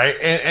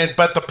 Right.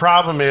 But the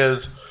problem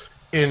is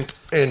in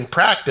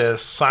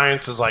practice,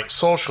 science is like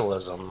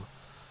socialism.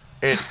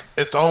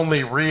 It's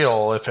only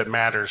real if it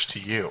matters to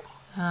you.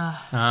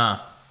 Right?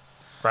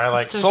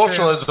 Like so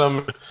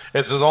socialism,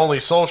 it's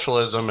only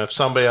socialism if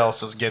somebody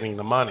else is getting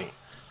the money.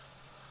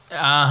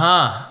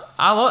 I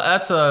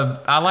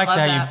like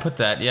how you put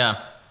that.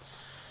 Yeah.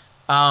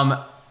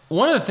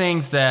 One of the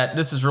things that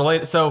this is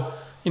related, so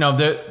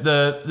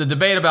the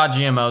debate about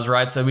GMOs,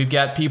 right? So we've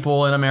got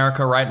people in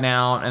America right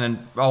now and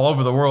all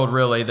over the world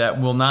really that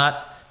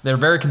they're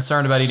very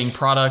concerned about eating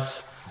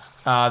products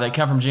that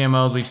come from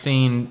GMOs. We've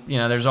seen,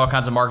 there's all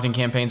kinds of marketing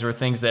campaigns or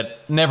things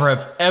that never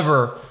have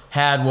ever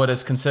had what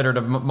is considered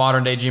a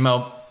modern day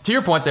GMO. To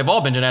your point, they've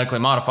all been genetically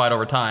modified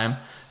over time,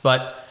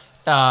 but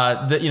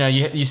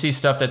you see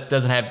stuff that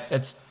doesn't have,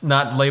 it's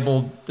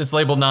labeled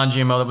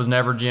non-GMO, that was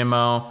never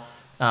GMO,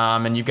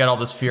 and you've got all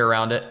this fear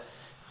around it.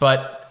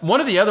 But one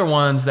of the other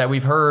ones that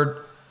we've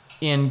heard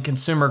in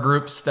consumer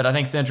groups that I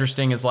think is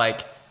interesting is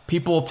like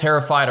people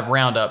terrified of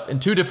Roundup in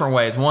two different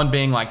ways. One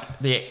being like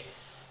the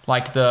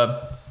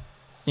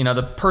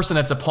person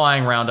that's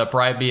applying Roundup,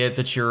 right? Be it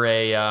that you're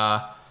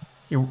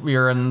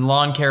you're in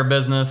lawn care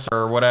business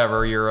or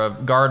whatever, you're a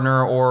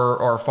gardener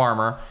or a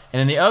farmer, and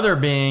then the other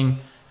being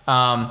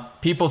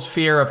people's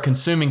fear of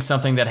consuming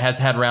something that has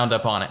had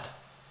Roundup on it.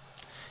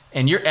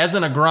 And you're, as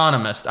an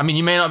agronomist, I mean,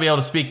 you may not be able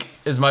to speak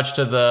as much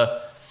to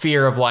the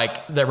fear of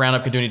like that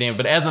Roundup could do any damage,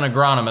 but as an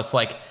agronomist,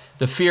 like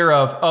the fear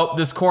of,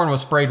 this corn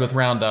was sprayed with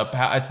Roundup,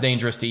 it's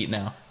dangerous to eat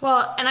now.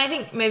 Well, and I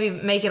think maybe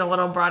make it a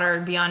little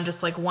broader beyond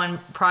just like one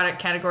product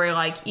category,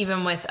 like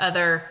even with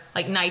other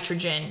like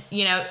nitrogen,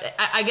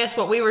 I guess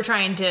what we were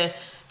trying to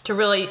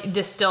really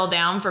distill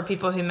down for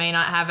people who may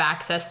not have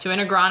access to an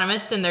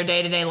agronomist in their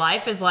day-to-day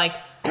life is like,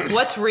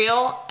 what's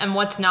real and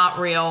what's not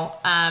real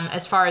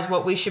as far as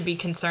what we should be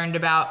concerned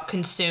about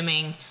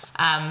consuming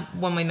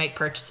when we make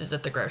purchases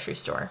at the grocery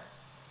store.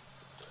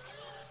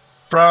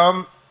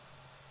 Let's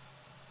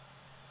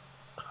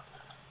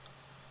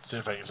see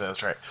if I can say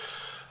this right.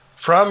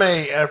 From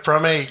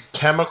a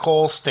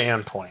chemical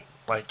standpoint,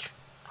 like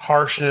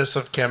harshness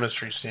of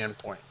chemistry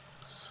standpoint,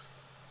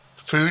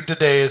 food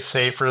today is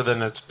safer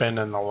than it's been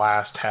in the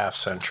last half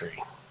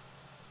century.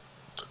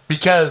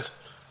 Because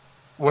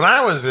when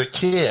I was a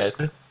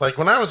kid, like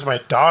when I was my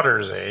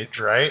daughter's age,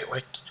 right?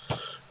 Like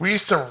we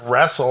used to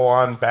wrestle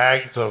on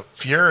bags of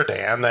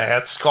Furidan that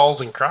had skulls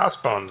and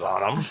crossbones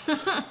on them.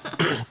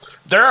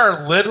 There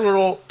are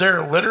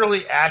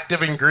literally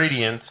active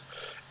ingredients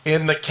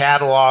in the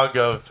catalog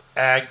of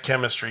ag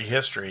chemistry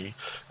history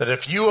that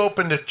if you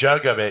opened a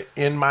jug of it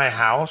in my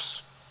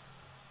house,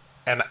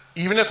 and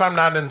even if I'm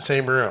not in the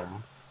same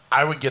room,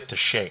 I would get the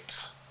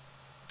shakes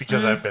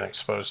because I've been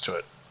exposed to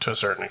it to a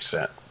certain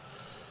extent.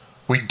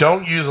 We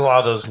don't use a lot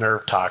of those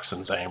nerve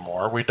toxins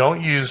anymore. We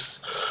don't use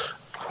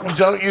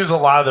a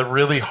lot of the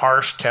really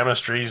harsh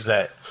chemistries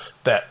that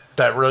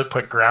really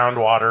put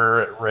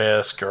groundwater at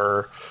risk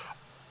or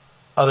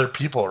other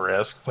people at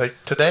risk.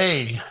 Like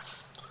today,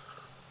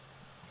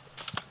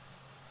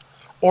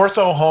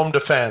 Ortho Home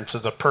Defense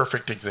is a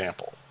perfect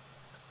example.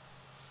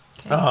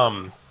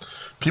 Okay.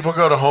 People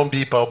go to Home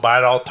Depot, buy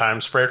it all the time,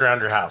 spray it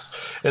around your house.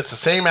 It's the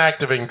same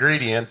active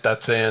ingredient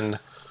that's in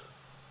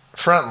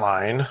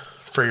Frontline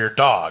for your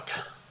dog.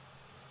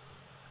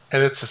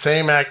 And it's the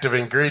same active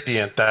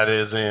ingredient that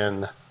is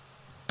in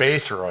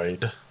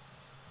Baythroid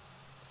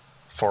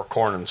for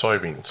corn and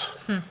soybeans.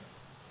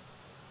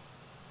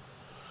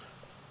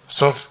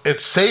 So if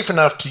it's safe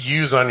enough to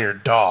use on your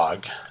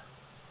dog,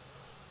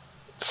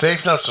 it's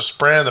safe enough to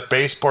spray on the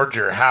baseboard of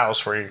your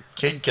house where your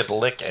kid could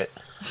lick it,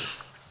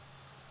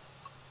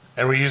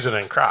 and we use it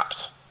in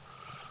crops.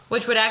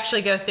 Which would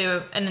actually go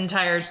through an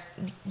entire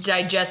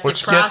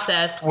digestive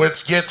process.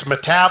 Which gets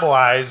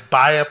metabolized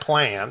by a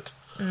plant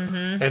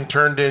and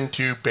turned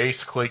into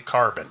basically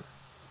carbon.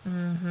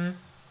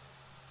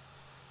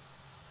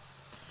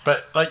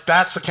 But like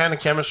that's the kind of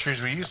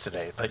chemistries we use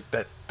today. Like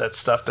that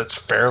stuff that's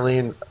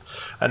fairly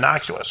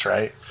innocuous,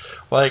 right?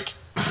 Like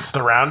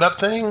the Roundup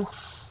thing.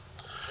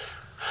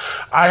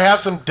 I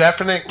have some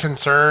definite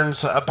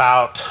concerns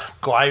about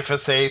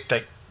glyphosate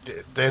that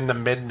in the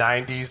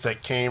mid-90s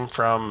that came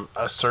from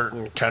a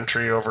certain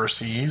country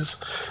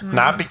overseas.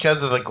 Not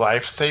because of the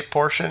glyphosate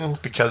portion,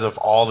 because of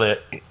all the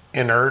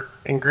inert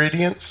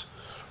ingredients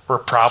were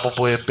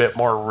probably a bit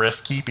more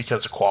risky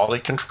because of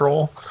quality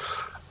control.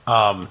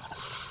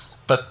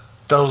 But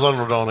those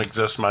don't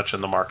exist much in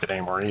the market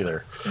anymore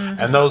either.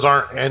 And those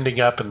aren't ending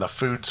up in the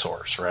food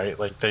source, right?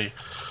 Like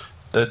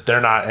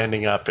they're not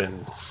ending up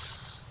in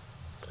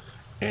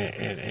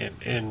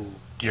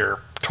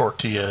your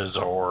tortillas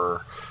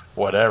or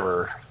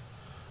whatever.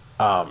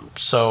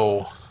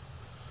 So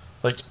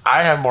like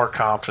I have more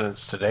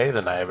confidence today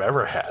than I have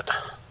ever had.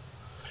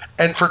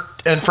 And for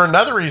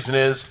another reason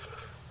is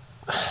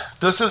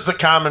this is the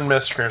common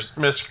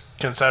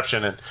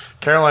misconception, and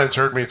Caroline's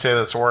heard me say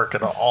this work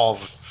at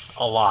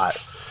a lot,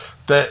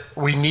 that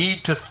we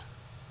need to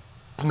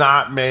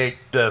not make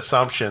the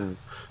assumption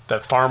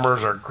that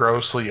farmers are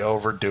grossly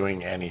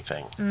overdoing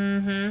anything.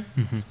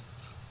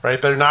 Right?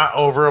 They're not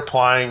over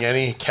applying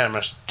any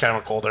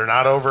chemical. They're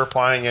not over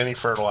applying any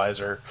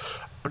fertilizer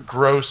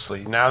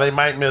grossly. Now they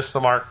might miss the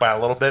mark by a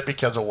little bit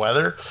because of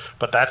weather,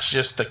 but that's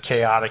just the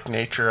chaotic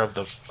nature of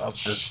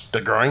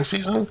the growing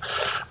season.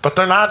 But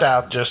they're not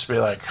out just to be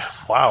like,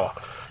 wow,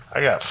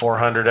 I got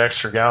 400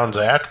 extra gallons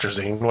of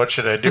atrazine. What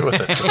should I do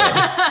with it today?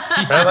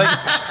 Right?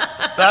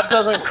 Like, that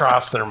doesn't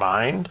cross their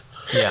mind.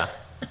 Yeah.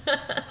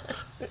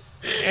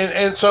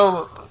 And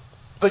so,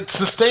 like,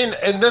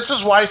 and this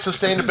is why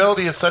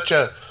sustainability is such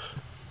a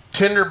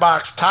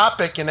tinderbox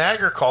topic in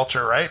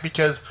agriculture, right?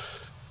 Because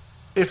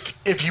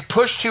if you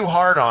push too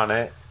hard on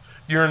it,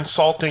 you're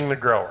insulting the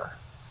grower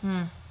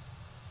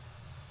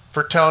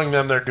for telling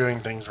them they're doing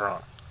things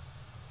wrong.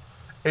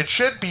 It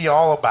should be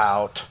all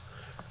about,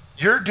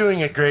 you're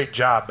doing a great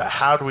job, but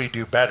how do we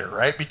do better,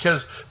 right?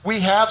 Because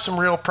we have some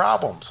real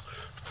problems.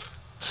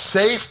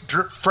 Safe,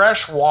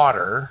 fresh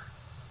water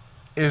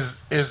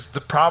is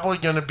probably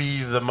going to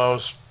be the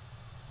most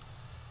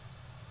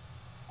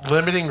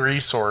limiting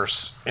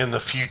resource in the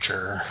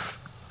future,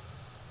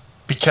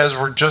 because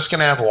we're just going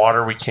to have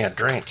water we can't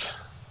drink.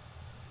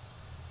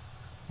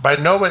 By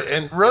nobody,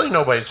 and really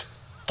nobody's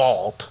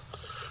fault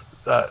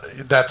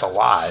that's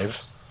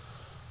alive.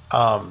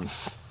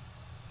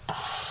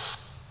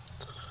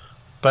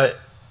 But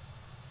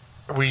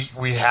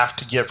we have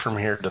to get from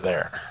here to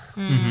there.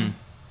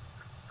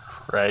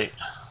 Right?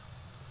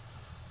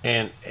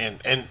 And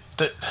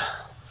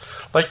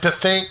like, to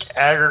think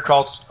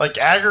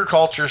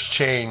agriculture's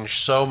changed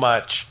so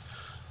much.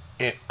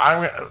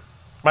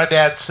 My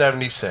dad's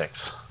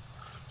 76.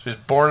 He was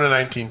born in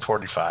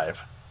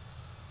 1945.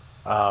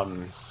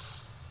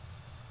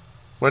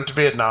 Went to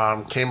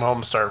Vietnam, came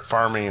home, started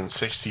farming in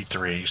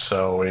 63.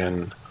 So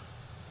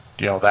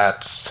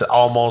that's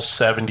almost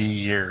 70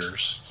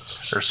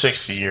 years or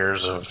 60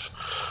 years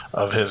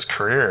of his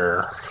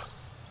career.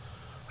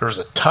 There was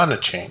a ton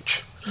of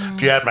change.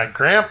 If you add my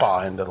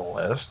grandpa into the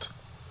list,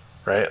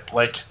 right,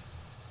 like,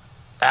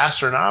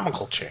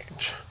 astronomical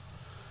change.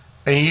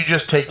 And you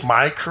just take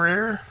my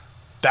career,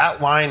 that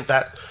line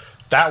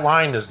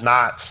is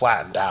not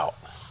flattened out.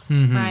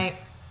 Right.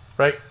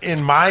 Right?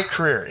 In my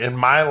career, in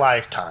my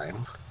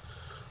lifetime,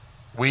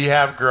 we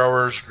have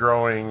growers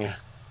growing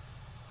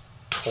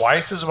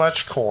twice as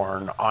much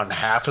corn on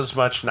half as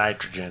much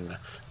nitrogen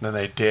than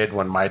they did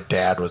when my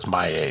dad was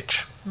my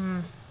age.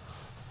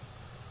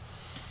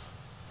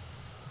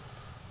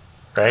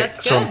 Right?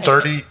 That's So good. in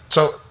 30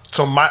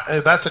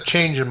 that's a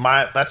change in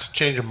my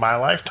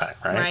lifetime,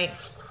 right? Right.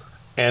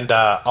 And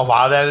a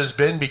lot of that has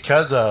been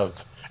because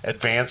of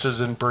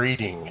advances in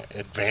breeding,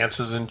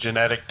 advances in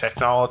genetic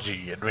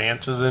technology,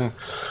 advances in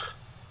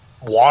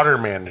water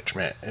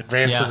management,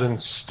 advances in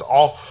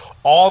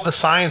all the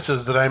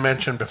sciences that I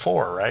mentioned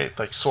before, right?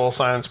 Like soil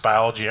science,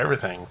 biology,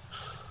 everything.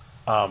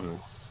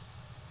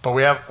 But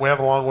we have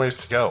a long ways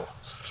to go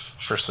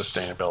for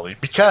sustainability,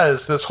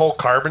 because this whole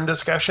carbon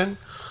discussion,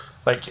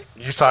 like,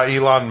 you saw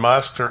Elon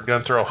Musk, they're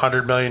going to throw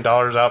 $100 million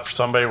out for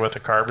somebody with a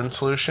carbon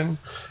solution.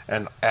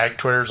 And Ag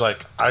Twitter's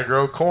like, I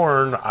grow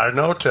corn, I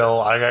no-till,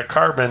 I got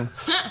carbon.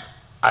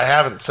 I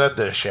haven't said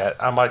this yet.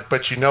 I'm like,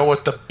 but you know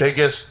what the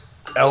biggest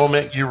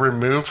element you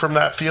remove from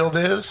that field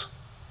is?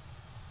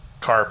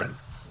 Carbon.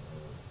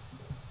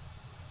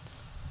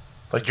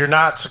 Like, you're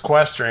not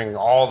sequestering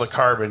all the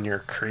carbon you're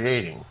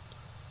creating.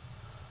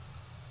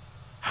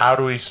 How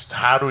do we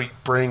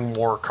bring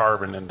more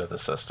carbon into the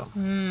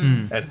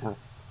system?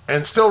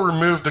 And still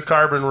remove the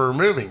carbon we're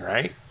removing,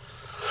 right?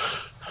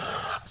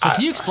 So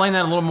can you explain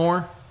that a little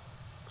more?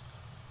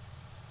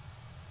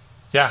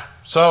 Yeah.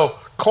 So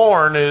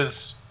corn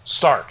is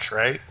starch,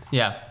 right?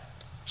 Yeah.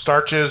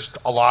 Starch is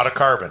a lot of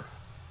carbon.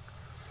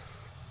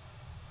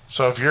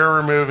 So if you're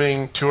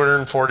removing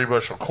 240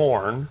 bushel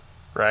corn,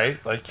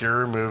 right? Like, you're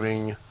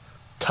removing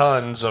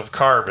tons of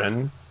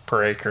carbon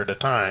per acre at a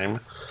time,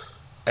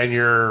 and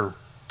you're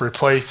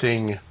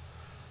replacing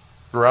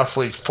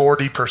roughly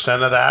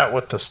 40% of that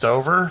with the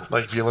stover.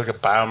 Like, if you look at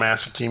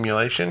biomass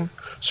accumulation,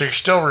 so you're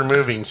still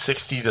removing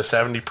 60 to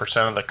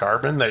 70% of the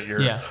carbon that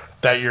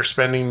you're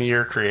spending the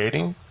year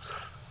creating.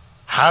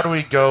 How do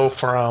we go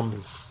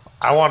from,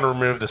 I want to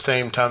remove the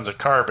same tons of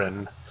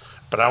carbon,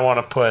 but I want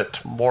to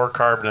put more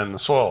carbon in the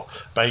soil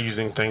by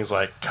using things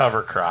like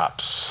cover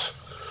crops,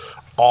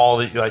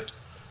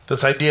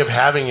 this idea of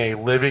having a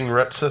living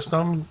root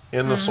system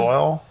in the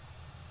soil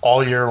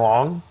all year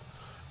long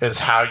is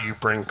how you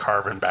bring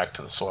carbon back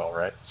to the soil,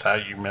 right? It's how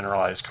you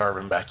mineralize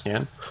carbon back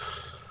in.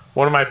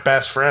 One of my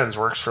best friends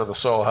works for the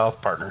Soil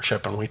Health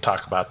Partnership, and we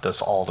talk about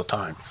this all the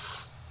time.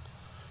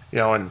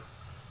 And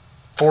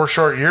 4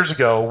 short years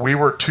ago, we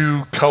were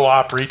 2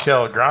 co-op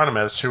retail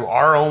agronomists who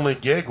our only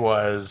gig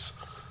was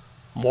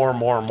more.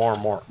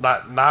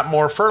 Not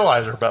more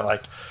fertilizer, but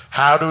like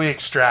how do we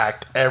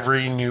extract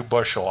every new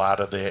bushel out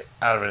of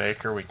an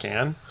acre we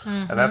can,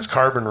 and that's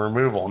carbon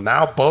removal.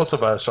 Now both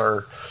of us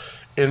are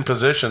in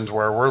positions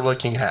where we're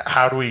looking at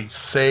how do we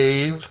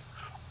save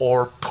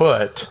or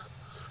put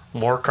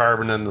more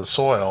carbon in the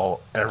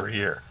soil every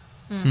year.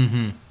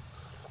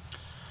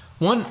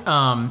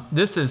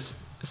 This is,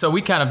 so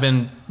we kind of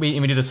we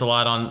do this a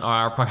lot on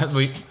our podcast.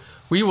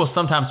 We will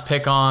sometimes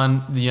pick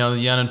on the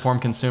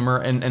uninformed consumer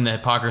and the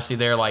hypocrisy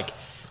there, like,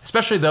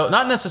 especially though,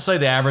 not necessarily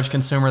the average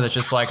consumer that's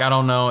just like, I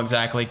don't know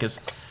exactly, because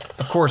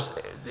of course,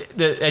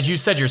 as you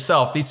said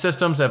yourself, these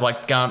systems have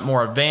like gotten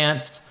more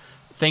advanced.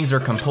 Things are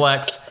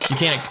complex. You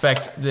can't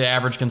expect the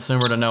average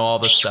consumer to know all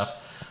this stuff.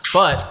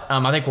 But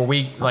I think where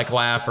we like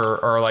laugh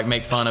or like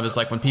make fun of is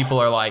like when people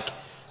are like,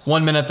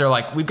 1 minute they're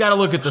like, we've got to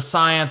look at the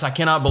science. I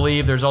cannot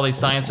believe there's all these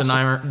science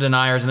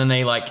deniers. And then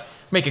they like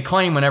make a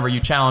claim whenever you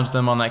challenge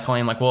them on that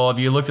claim. Like, well, have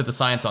you looked at the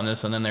science on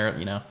this? And then they're,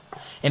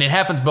 and it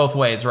happens both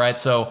ways, right?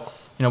 So,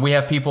 we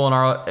have people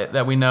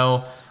that we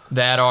know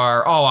that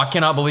are, I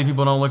cannot believe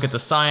people don't look at the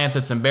science.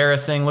 It's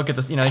embarrassing. Look at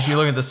this, if you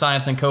look at the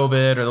science in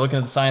COVID or they're looking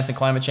at the science in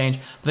climate change,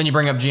 but then you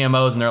bring up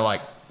GMOs and they're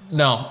like,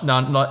 no,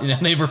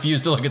 they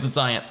refuse to look at the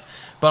science.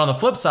 But on the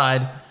flip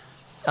side,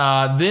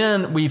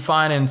 then we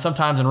find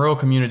sometimes in rural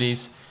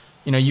communities,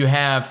 you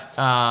have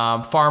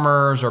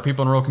farmers or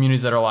people in rural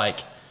communities that are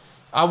like,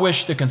 I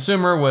wish the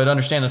consumer would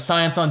understand the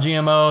science on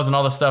GMOs and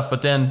all this stuff,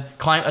 but then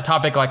a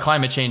topic like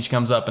climate change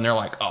comes up and they're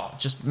like,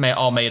 just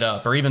all made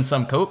up, or even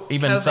some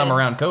some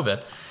around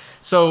COVID.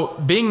 So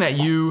being that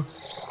you,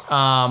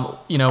 kind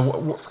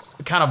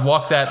of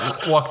walk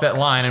that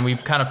line, and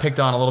we've kind of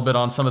picked on a little bit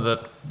on some of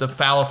the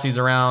fallacies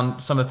around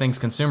some of the things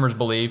consumers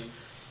believe.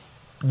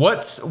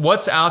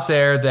 What's out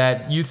there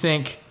that you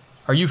think,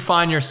 or you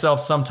find yourself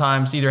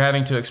sometimes either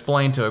having to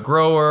explain to a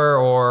grower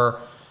or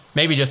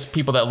maybe just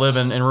people that live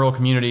in rural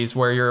communities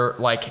where you're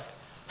like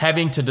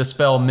having to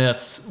dispel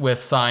myths with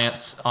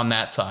science on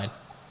that side?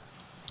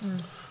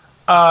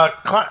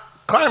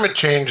 Climate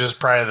change is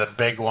probably the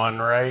big one,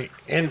 right?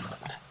 And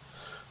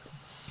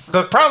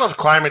the problem with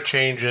climate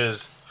change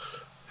is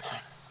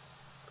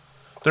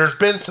there's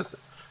been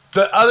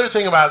the other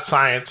thing about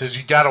science is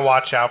you got to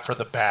watch out for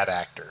the bad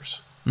actors,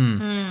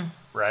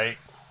 right?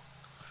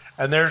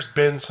 And there's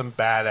been some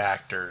bad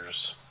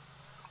actors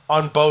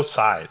on both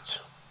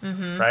sides.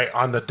 Right?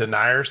 On the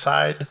denier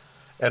side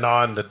and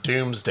on the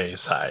doomsday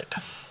side.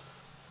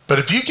 But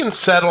if you can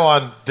settle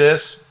on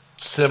this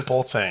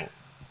simple thing,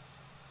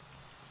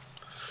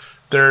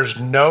 there's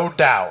no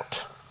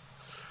doubt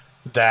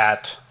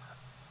that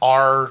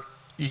our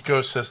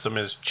ecosystem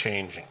is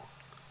changing.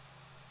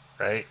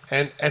 Right?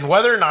 And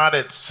whether or not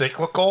it's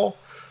cyclical,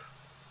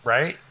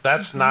 right?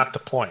 That's not the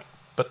point.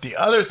 But the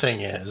other thing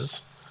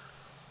is,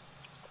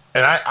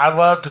 and I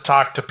love to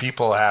talk to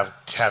people who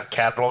have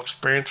cattle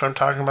experience when I'm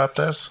talking about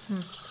this.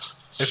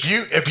 If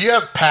you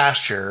have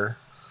pasture,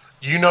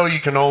 you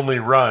can only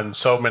run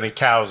so many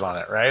cows on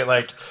it, right?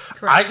 Like,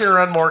 correct. I can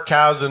run more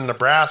cows in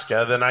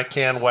Nebraska than I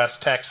can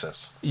West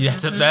Texas.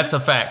 That's a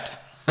fact.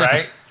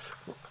 Right?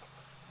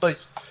 Like,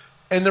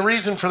 and the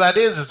reason for that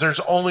is there's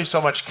only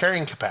so much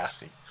carrying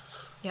capacity.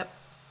 Yep.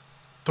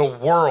 The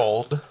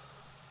world,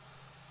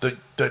 the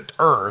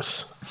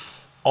earth,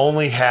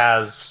 only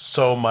has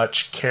so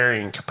much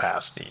carrying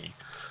capacity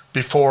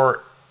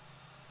before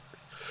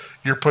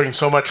you're putting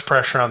so much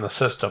pressure on the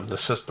system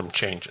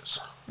changes.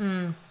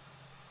 And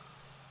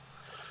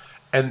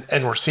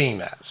we're seeing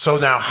that. So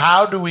now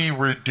how do we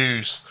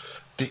reduce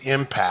the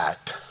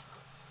impact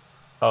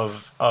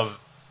of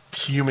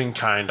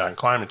humankind on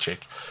climate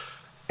change?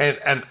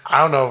 And I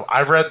don't know,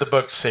 I've read the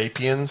book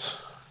Sapiens.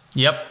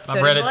 Yep,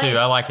 I've read it too.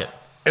 I like it.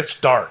 It's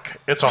dark.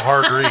 It's a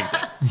hard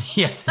read.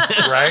 Yes, it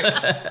is.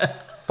 Right?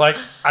 Like,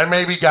 I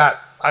maybe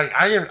got,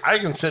 I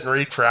can sit and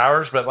read for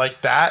hours, but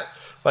like that,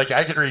 like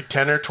I could read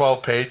 10 or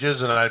 12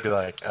 pages and then I'd be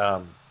like,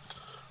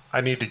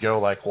 I need to go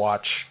like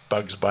watch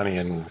Bugs Bunny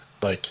and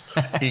like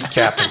eat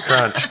Captain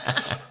Crunch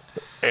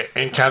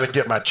and kind of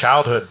get my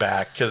childhood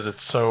back. Cause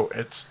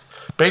it's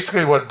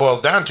basically what it boils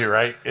down to,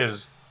 right?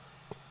 Is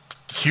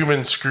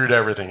humans screwed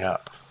everything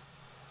up.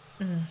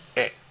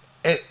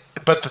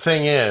 But the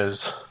thing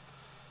is,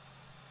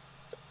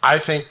 I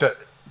think that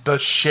the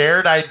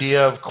shared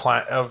idea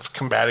of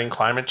combating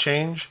climate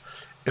change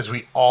is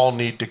we all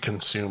need to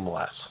consume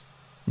less.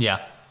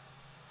 Yeah.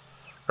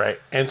 Right.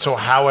 And so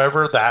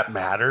however that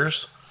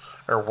matters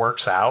or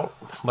works out,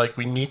 like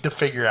we need to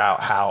figure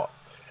out how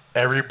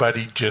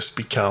everybody just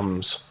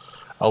becomes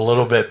a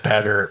little bit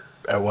better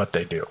at what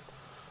they do.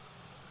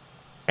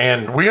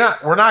 And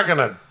we're not going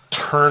to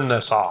turn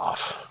this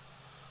off,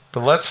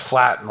 but let's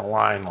flatten the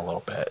line a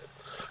little bit.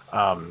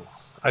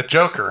 I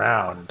joke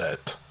around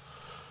that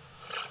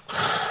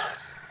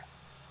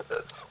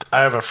I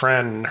have a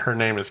friend, her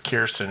name is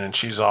Kirsten, and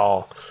she's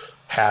all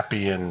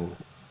happy and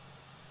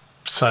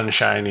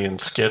sunshiny and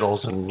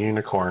Skittles and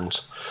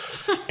unicorns.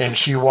 And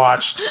she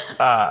watched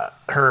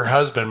her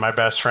husband, my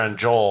best friend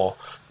Joel,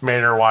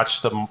 made her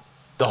watch the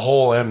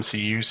whole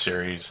MCU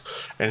series,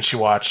 and she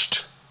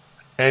watched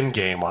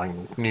Endgame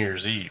on New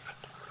Year's Eve.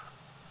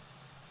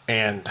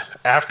 And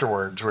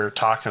afterwards, we were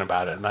talking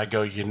about it, and I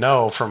go, you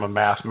know, from a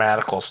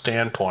mathematical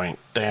standpoint,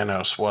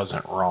 Thanos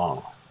wasn't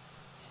wrong.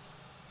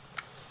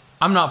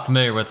 I'm not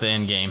familiar with the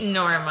end game.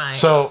 Nor am I.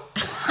 So,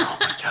 oh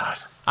my God.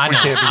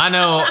 I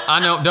know.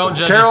 Don't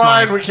judge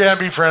Caroline, us, Mike. we can't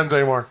be friends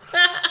anymore.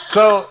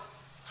 So,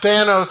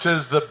 Thanos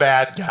is the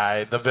bad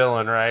guy, the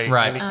villain, right?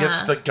 Right. And he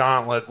gets the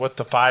gauntlet with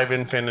the 5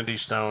 Infinity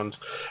Stones,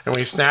 and when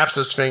he snaps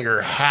his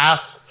finger,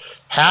 half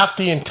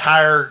the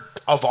entire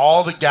of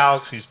all the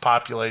galaxy's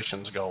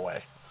populations go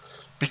away,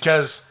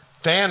 because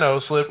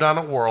Thanos lived on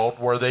a world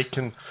where they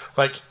consume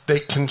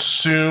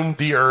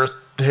the Earth,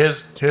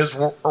 his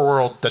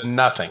world to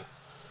nothing,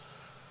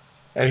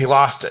 and he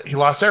lost it. He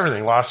lost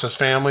everything, lost his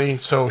family.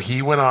 So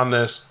he went on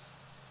this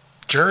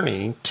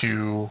journey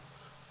to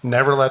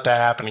never let that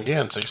happen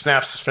again. So he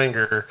snaps his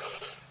finger,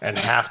 and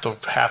half the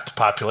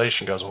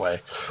population goes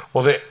away.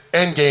 Well, the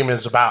end game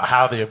is about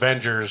how the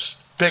Avengers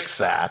fix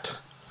that,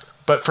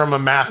 but from a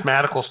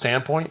mathematical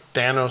standpoint,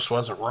 Thanos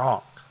wasn't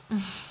wrong.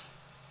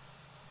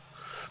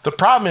 The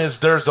problem is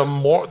there's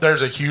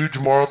a huge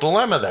moral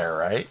dilemma there,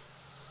 right?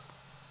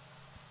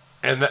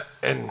 And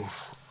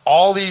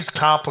all these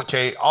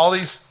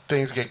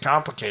things get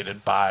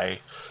complicated by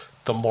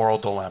the moral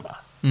dilemma.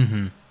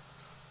 Mm-hmm.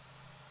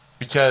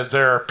 Because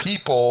there are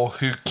people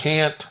who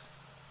can't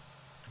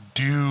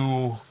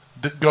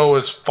go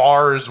as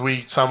far as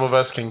some of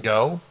us can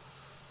go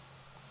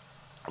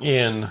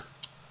in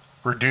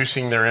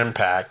reducing their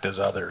impact as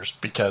others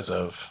because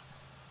of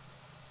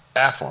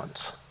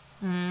affluence.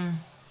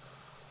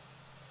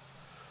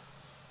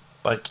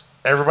 Like,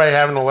 everybody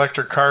having an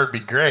electric car would be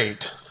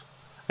great,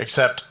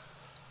 except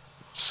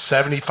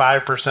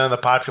 75% of the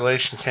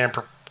population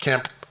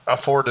can't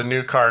afford a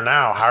new car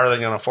now. How are they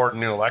going to afford a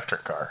new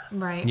electric car?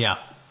 Right. Yeah.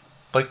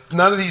 Like,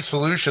 none of these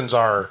solutions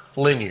are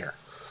linear.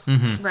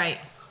 Mm-hmm. Right.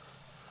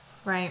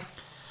 Right.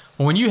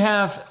 Well, when you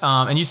have,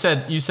 and you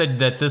said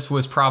that this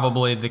was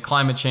probably the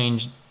climate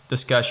change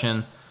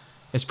discussion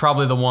is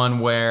probably the one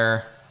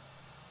where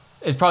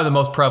it's probably the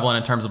most prevalent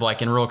in terms of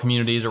like in rural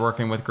communities or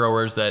working with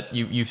growers that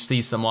you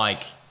see some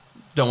like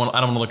I don't want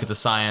to look at the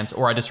science,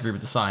 or I disagree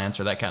with the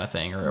science, or that kind of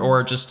thing,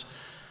 or just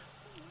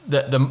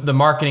the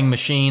marketing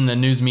machine, the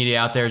news media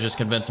out there just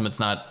convince them it's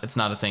not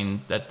a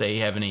thing that they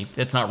have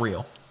it's not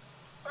real.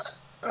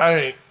 I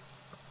mean,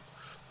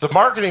 the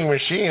marketing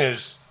machine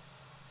is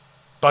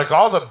like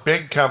all the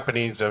big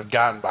companies have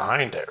gotten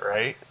behind it,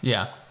 right?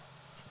 Yeah.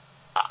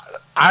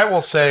 I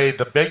will say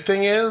the big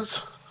thing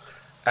is,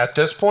 at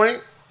this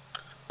point,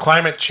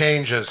 climate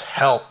change has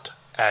helped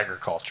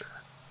agriculture.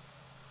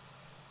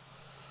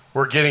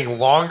 We're getting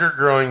longer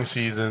growing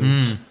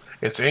seasons.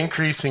 It's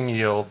increasing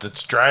yield.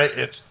 It's dry.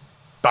 It's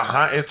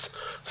behind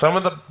some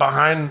of the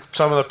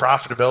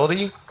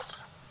profitability.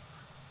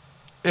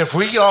 If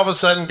we all of a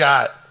sudden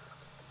got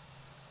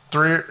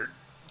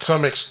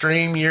some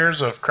extreme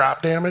years of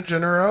crop damage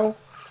in a row,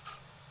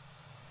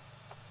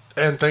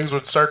 and things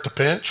would start to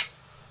pinch,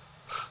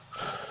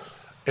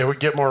 it would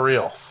get more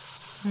real.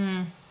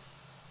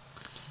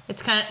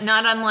 It's kind of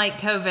not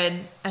unlike COVID.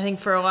 I think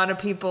for a lot of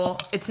people,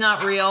 it's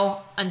not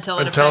real until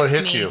it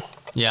hits me. you.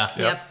 Yeah.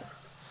 Yep.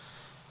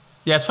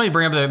 Yeah, it's funny you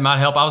bring up that it might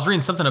help. I was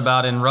reading something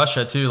about in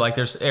Russia too. Like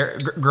there's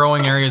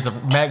growing areas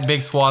of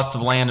big swaths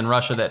of land in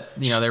Russia that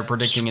they're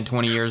predicting in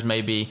 20 years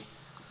may be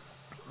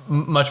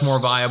much more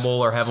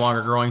viable or have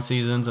longer growing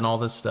seasons and all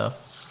this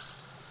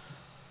stuff.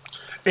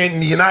 In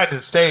the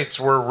United States,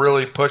 we're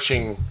really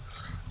pushing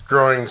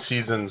growing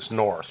seasons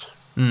north.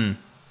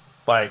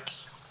 Like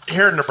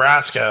here in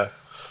Nebraska,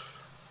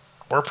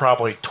 we're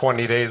probably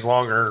 20 days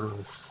longer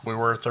than we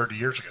were 30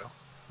 years ago.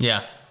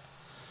 Yeah.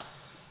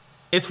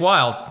 It's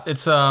wild.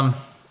 It's that's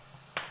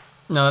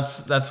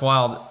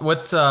wild.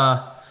 What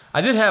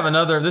I did have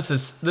another. This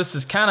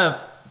is kind of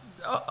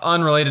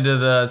unrelated to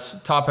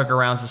the topic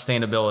around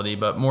sustainability,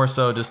 but more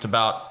so just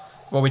about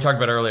what we talked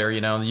about earlier.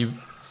 You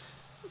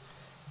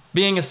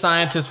being a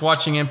scientist,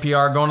 watching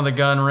NPR, going to the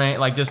gun range,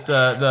 like just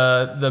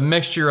the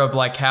mixture of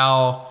like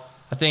how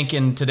I think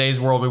in today's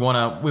world we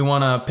want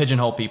to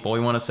pigeonhole people. We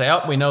want to say,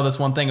 oh, we know this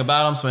one thing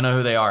about them, so we know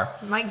who they are.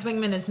 Mike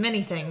Zwingman is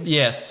many things.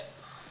 Yes.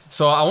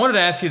 So I wanted to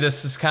ask you,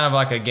 this is kind of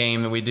like a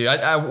game that we do.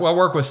 I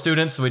work with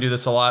students, so we do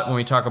this a lot when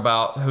we talk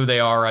about who they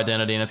are,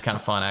 identity, and it's kind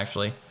of fun,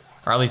 actually.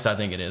 Or at least I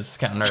think it is. It's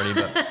kind of nerdy,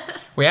 but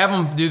we have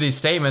them do these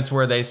statements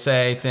where they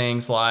say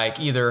things like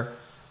either,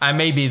 I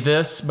may be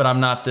this, but I'm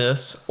not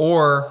this,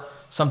 or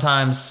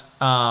sometimes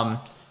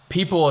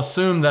people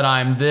assume that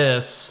I'm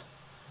this,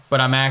 but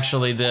I'm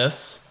actually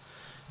this.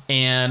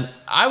 And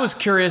I was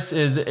curious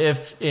is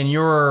if in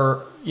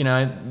your,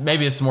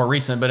 maybe it's more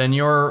recent, but in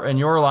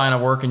your line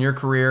of work, in your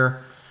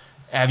career,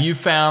 have you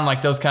found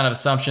like those kind of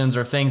assumptions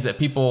or things that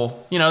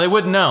people, they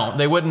wouldn't know?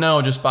 They wouldn't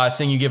know just by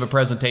seeing you give a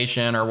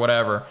presentation or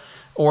whatever,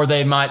 or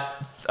they might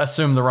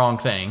assume the wrong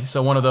thing.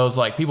 So one of those,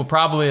 like, people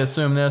probably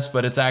assume this,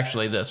 but it's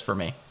actually this for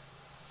me.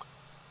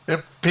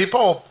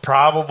 People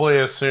probably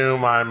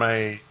assume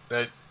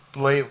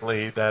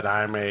lately that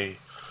I'm a,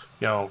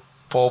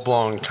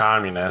 full-blown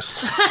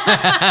communist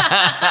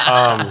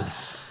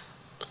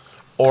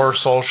or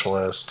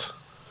socialist,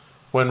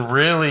 when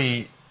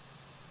really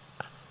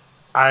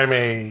I'm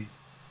a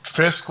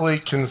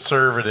fiscally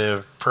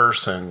conservative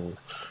person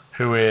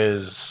who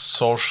is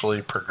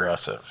socially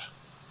progressive,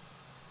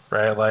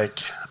 right? Like,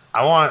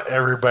 I want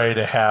everybody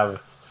to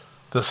have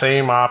the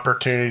same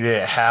opportunity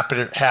at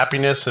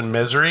happiness and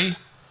misery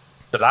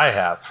that I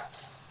have,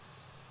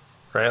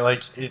 right?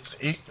 Like, it's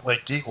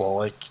like equal.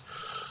 Like,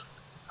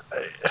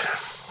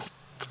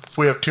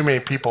 we have too many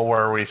people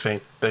where we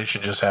think they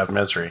should just have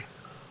misery.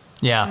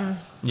 Yeah.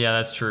 Yeah,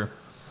 that's true.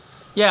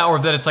 Yeah, or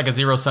that it's like a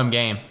zero-sum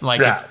game.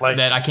 Like,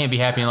 that I can't be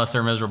happy unless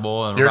they're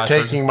miserable. And you're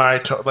taking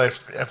like,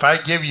 if I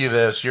give you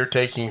this, you're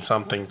taking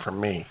something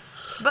from me.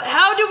 But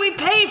how do we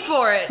pay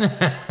for it?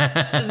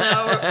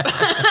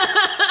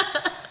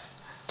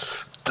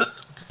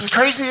 The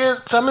crazy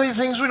is, some of these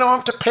things we don't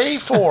have to pay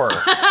for.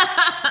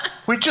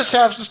 We just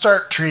have to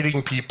start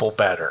treating people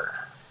better.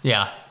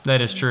 Yeah,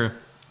 that is true.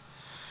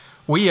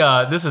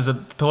 This is a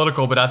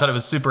political, but I thought it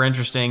was super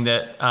interesting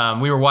that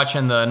we were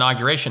watching the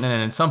inauguration,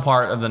 and in some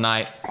part of the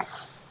night,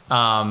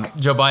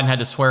 Joe Biden had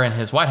to swear in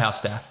his White House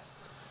staff,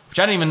 which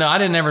I didn't even know. I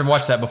didn't ever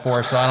watch that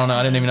before, so I don't know.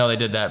 I didn't even know they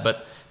did that,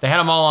 but they had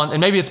them all on,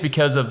 and maybe it's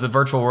because of the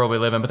virtual world we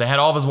live in, but they had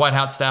all of his White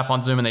House staff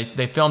on Zoom, and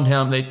they filmed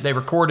him. They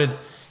recorded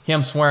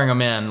him swearing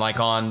them in, like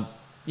on,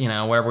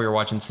 whatever we were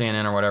watching,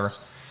 CNN or whatever.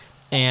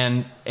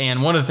 And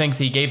one of the things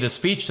he gave this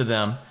speech to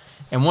them,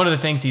 and one of the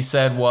things he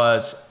said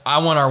was, I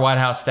want our White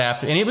House staff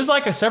to, and it was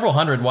like several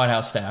hundred White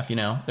House staff,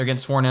 they're getting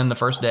sworn in the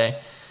first day.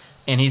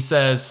 And he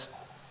says,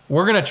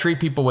 we're going to treat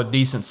people with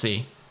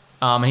decency.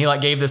 And he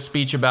gave this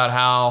speech about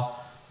how,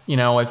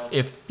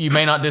 if you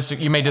may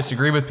you may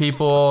disagree with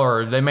people,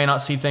 or they may not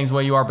see things the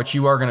way you are, but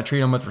you are going to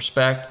treat them with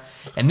respect.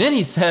 And then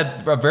he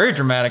said a very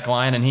dramatic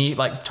line, and he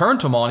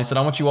turned to them all and he said,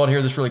 I want you all to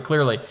hear this really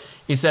clearly.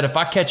 He said, if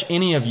I catch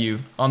any of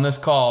you on this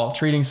call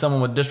treating someone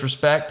with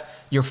disrespect,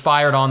 you're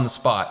fired on the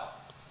spot.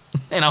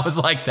 And I was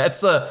like,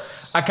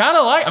 I kind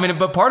of like,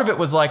 but part of it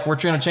was like, we're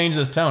trying to change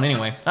this tone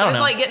anyway. I don't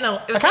know. Like getting I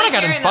kind of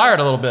got inspired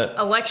a little bit.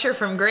 A lecture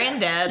from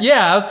Granddad.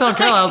 Yeah, I was telling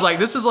Caroline, I was like,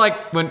 this is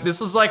like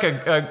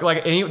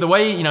the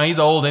way, he's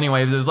old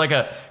anyway. It was like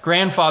a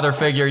grandfather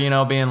figure,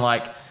 being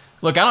like,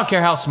 look, I don't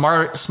care how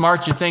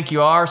smart you think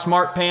you are,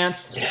 smart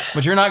pants,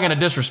 but you're not going to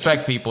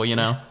disrespect people,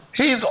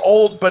 He's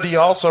old, but he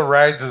also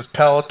rides his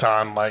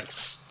Peloton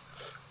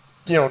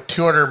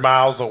 200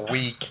 miles a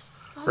week,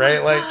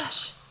 right?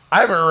 Gosh.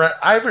 I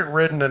haven't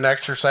ridden an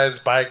exercise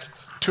bike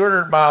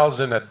 200 miles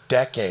in a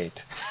decade,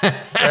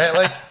 right?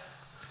 I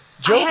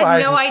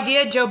had no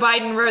idea Joe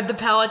Biden rode the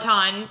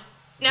Peloton.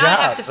 Now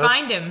I have to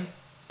find him.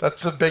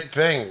 That's the big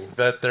thing,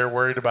 that they're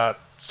worried about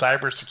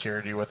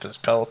cybersecurity with his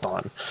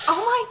Peloton.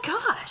 Oh my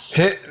gosh!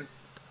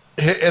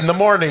 In the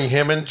morning,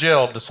 him and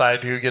Jill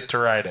decide who get to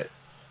ride it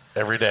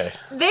every day.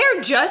 We're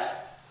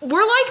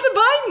like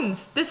the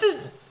Bidens.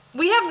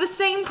 We have the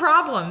same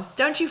problems.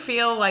 Don't you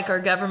feel like our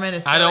government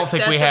is so I don't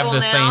think we have the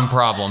same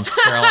problems,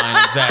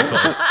 Caroline. Exactly.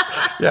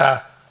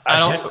 Yeah.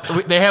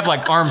 They have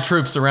armed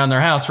troops around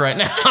their house right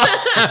now.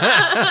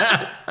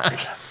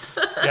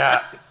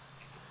 Yeah.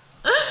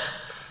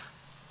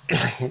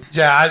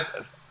 Yeah.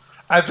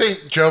 I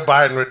think Joe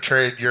Biden would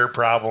trade your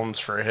problems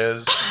for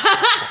his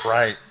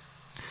right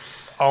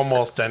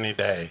almost any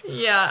day.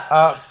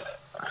 Yeah.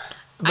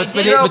 But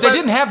they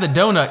didn't have the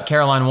donut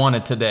Caroline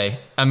wanted today.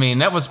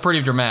 That was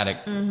pretty dramatic.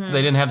 Mm-hmm.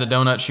 They didn't have the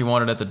donut she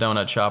wanted at the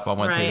donut shop I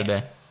went to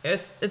today.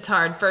 It's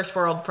hard. First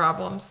world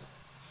problems.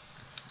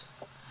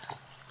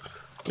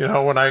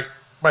 My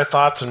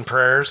thoughts and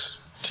prayers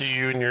to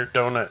you and your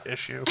donut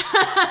issue.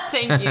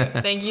 Thank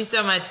you. Thank you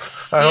so much.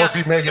 I hope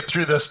you make it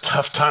through this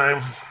tough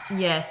time.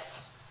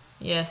 Yes.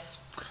 Yes.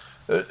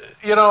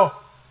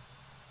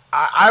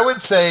 I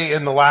would say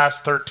in the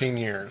last 13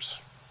 years,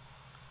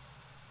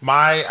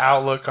 my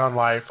outlook on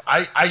life,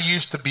 I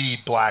used to be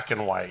black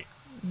and white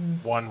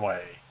one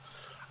way.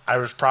 I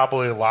was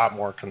probably a lot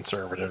more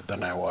conservative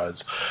than I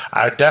was.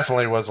 I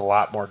definitely was a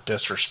lot more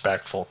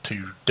disrespectful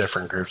to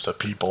different groups of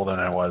people than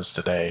I was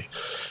today.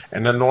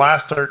 And in the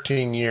last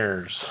 13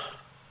 years,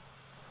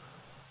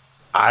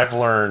 I've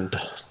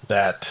learned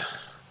that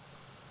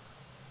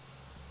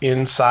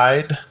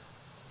inside,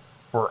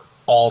 we're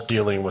all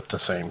dealing with the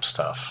same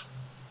stuff.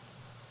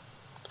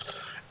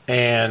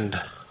 And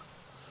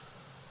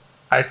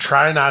I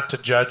try not to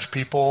judge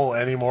people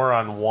anymore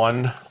on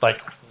one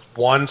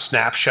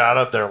snapshot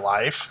of their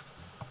life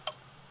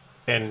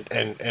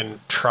and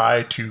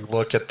try to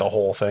look at the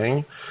whole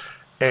thing.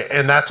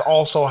 And that's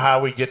also how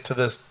we get to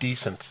this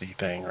decency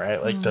thing,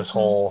 right? This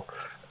whole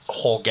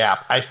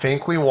gap. I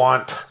think we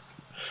want,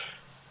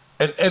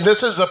 and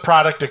this is a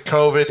product of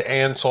COVID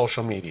and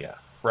social media,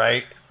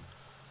 right?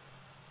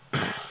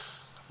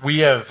 We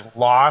have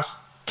lost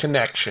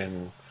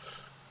connection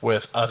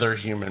with other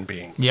human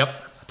beings.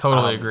 Yep.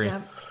 Totally agree.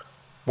 Yeah.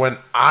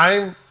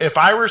 If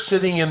I were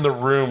sitting in the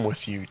room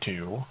with you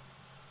two,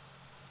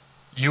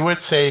 you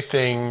would say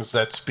things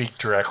that speak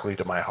directly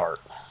to my heart.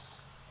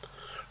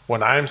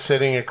 When I'm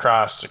sitting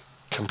across a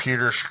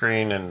computer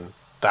screen in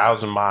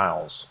 1,000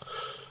 miles,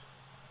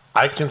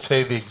 I can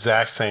say the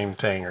exact same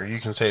thing, or you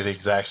can say the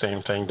exact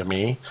same thing to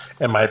me,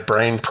 and my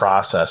brain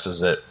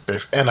processes it,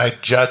 and I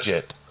judge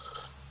it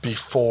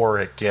before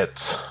it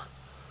gets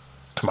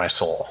to my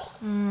soul.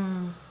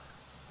 And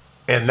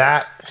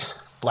that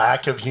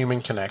lack of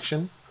human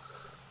connection,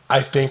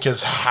 I think,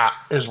 is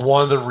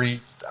one of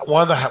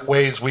the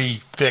ways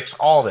we fix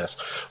all this.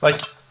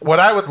 Like, what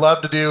I would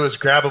love to do is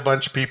grab a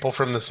bunch of people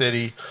from the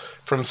city,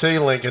 from City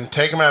Lincoln,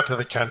 take them out to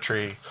the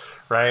country,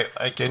 right?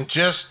 Like, and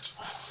just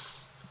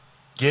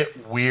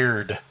get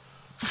weird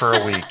for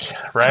a week,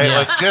 right? Yeah.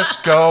 Like,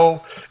 just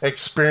go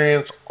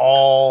experience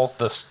all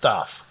the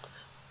stuff.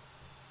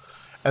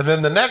 And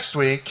then the next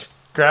week,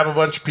 grab a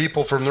bunch of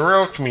people from the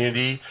rural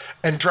community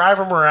and drive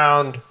them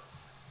around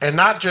and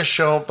not just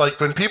show them, like,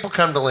 when people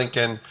come to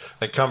Lincoln,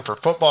 they come for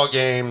football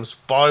games,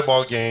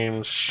 volleyball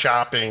games,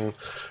 shopping,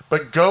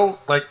 but go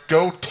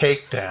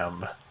take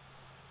them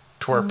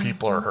to where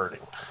people are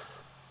hurting.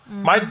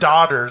 My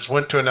daughters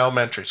went to an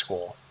elementary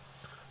school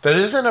that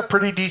is in a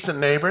pretty decent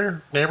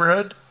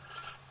neighborhood,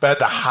 but had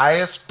the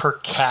highest per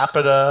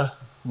capita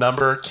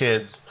number of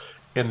kids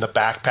in the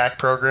backpack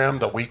program,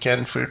 the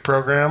weekend food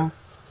program,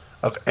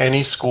 of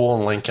any school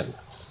in Lincoln.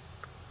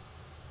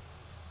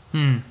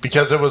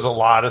 Because it was a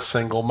lot of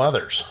single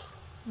mothers.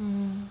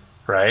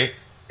 Right?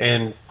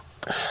 And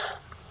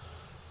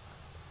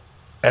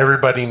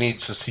everybody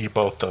needs to see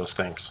both those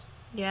things.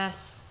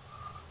 Yes.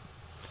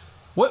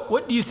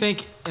 What do you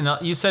think?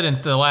 You said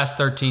in the last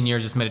 13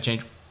 years, it's made a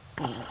change.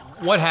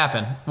 What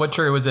happened? What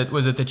trigger was it?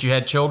 Was it that you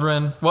had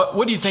children?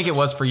 What do you think it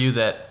was for you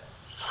that,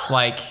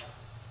 like,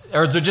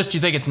 or is it just you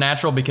think it's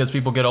natural because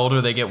people get older,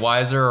 they get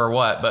wiser, or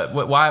what? But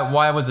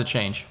why was the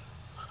change?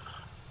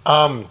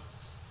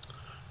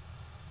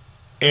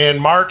 In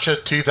March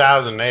of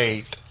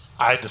 2008,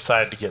 I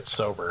decided to get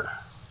sober.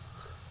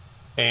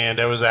 And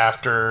it was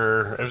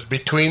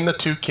between the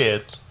two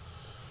kids.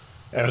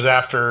 It was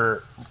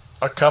after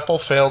a couple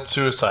failed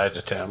suicide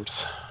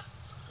attempts.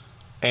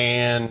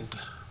 And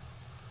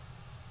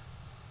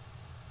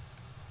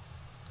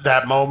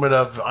that moment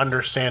of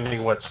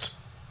understanding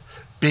what's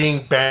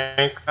being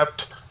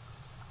bankrupt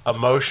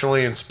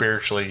emotionally and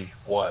spiritually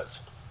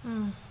was.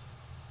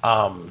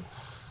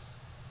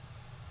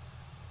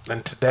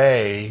 And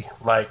today,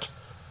 like,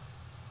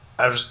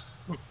 I was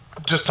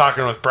just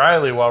talking with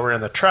Briley while we were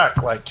in the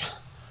truck, like,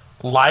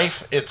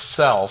 life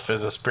itself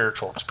is a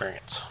spiritual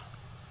experience.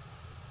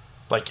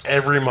 Like,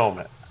 every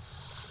moment.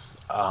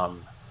 And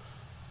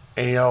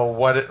you know,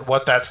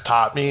 what that's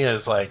taught me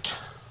is, like,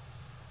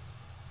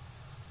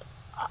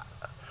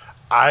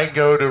 I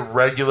go to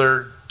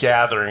regular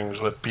gatherings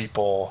with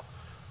people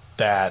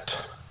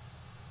that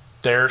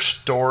their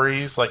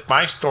stories, like,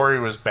 my story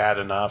was bad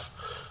enough,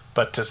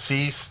 but to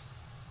see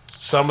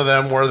some of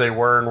them where they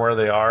were and where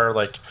they are,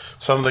 like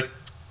some of the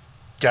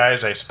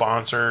guys I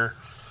sponsor,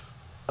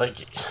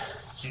 like,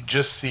 you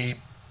just see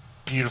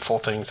beautiful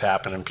things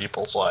happen in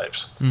people's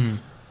lives. And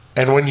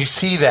when you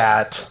see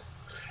that,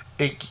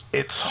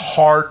 it's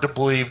hard to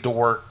believe the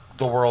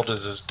world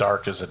is as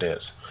dark as it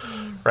is.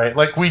 Right?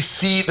 Like, we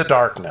see the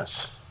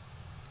darkness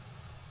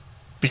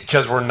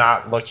because we're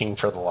not looking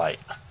for the light.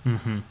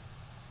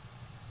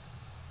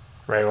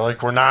 Right?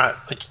 Like, we're not,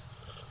 like,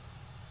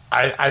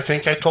 I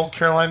think I told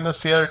Caroline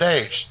this the other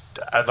day.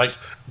 I'd like,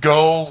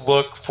 go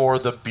look for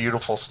the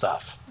beautiful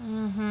stuff.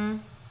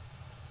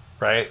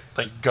 Right?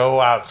 Like,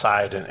 go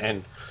outside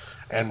and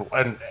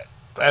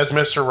as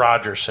Mr.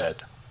 Rogers said,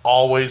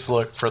 always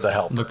look for the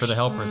helpers. Look for the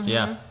helpers,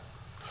 yeah.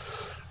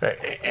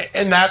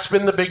 And that's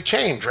been the big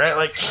change, right?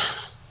 Like,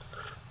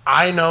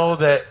 I know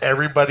that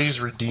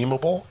everybody's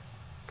redeemable,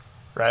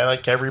 right?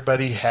 Like,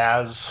 everybody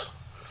has...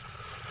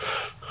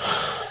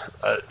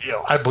 you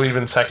know, I believe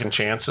in second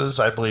chances.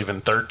 I believe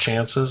in third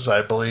chances.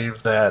 I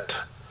believe that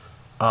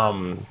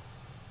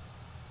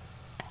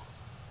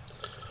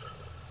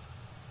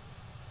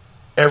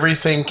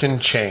everything can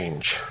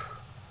change.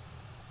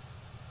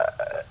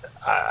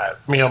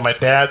 You know, my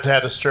dad's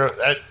had a stroke.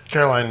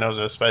 Caroline knows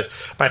this, but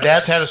my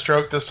dad's had a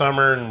stroke this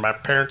summer, and my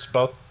parents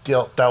both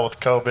dealt with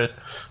COVID.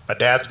 My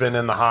dad's been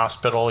in the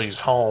hospital.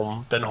 He's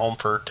home. Been home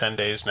for 10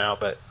 days now,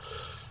 but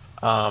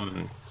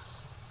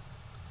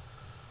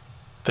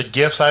the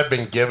gifts I've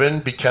been given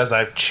because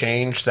I've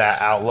changed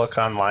that outlook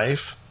on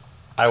life,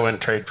 I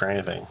wouldn't trade for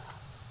anything.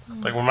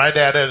 Like, when my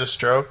dad had a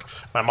stroke,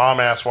 my mom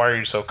asked, "Why are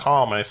you so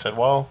calm?" And I said,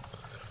 well,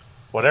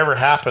 whatever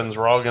happens,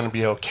 we're all going to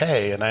be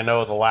okay. And I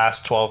know the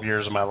last 12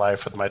 years of my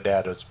life with my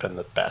dad has been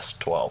the best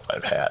 12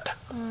 I've had.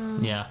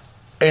 Yeah.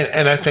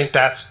 And I think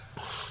that's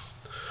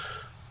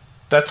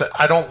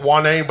I don't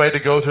want anybody to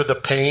go through the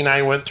pain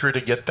I went through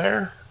to get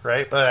there,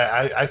 right? But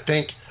I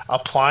think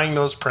applying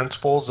those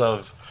principles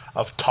of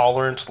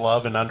tolerance,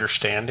 love, and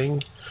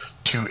understanding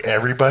to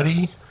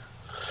everybody.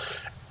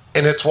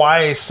 And it's why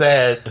I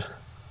said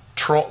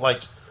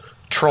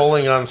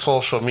trolling on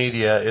social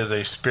media is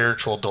a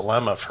spiritual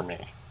dilemma for me.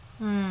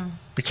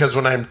 Because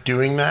when I'm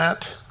doing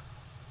that,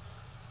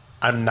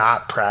 I'm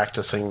not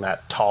practicing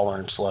that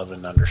tolerance, love,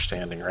 and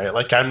understanding, right?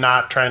 Like, I'm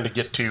not trying to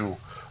get to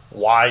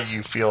why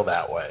you feel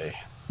that way.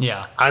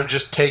 Yeah. I'm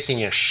just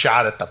taking a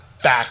shot at the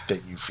fact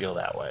that you feel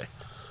that way.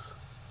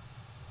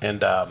 And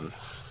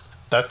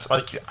that's,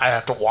 like, I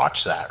have to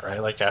watch that,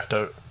 right? Like, I have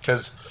to,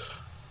 because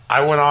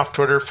I went off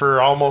Twitter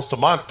for almost a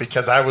month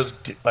because I was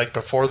like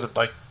before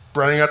the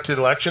running up to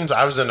the elections,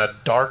 I was in a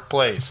dark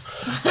place.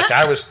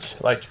 I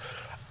was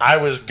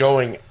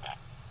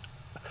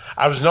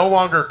no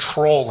longer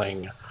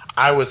trolling.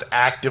 I was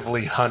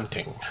actively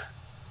hunting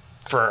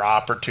for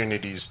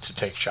opportunities to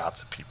take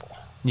shots at people.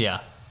 Yeah.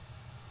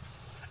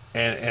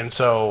 And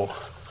so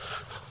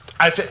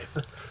I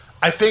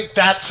think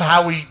that's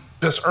how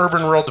this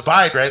urban rural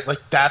divide, right?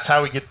 Like that's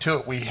how we get to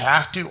it. We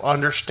have to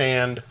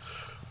understand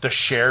the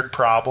shared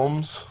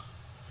problems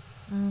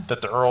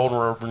that the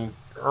rural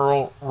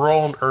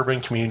and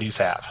urban communities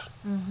have.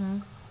 Mm-hmm.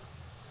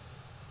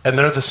 And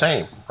they're the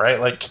same, right?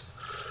 Like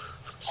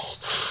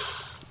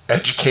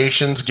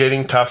education's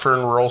getting tougher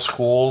in rural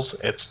schools.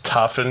 It's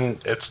tough in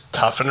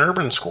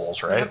urban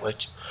schools, right? Yep.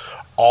 Like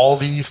all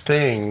these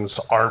things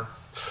are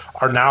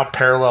now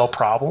parallel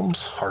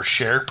problems, are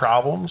shared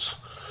problems.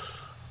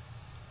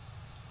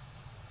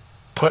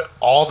 Put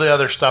all the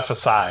other stuff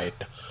aside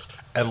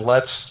and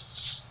let's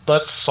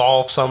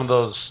solve some of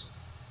those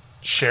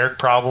shared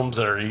problems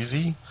that are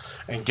easy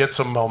and get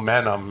some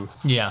momentum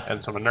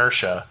and some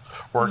inertia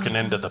working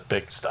into the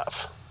big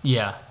stuff.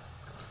 Yeah.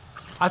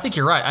 I think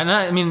you're right. And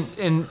I mean,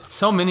 in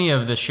so many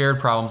of the shared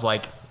problems,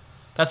 like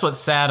that's what's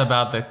sad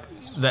about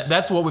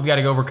that's what we've got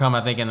to overcome,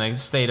 I think, in the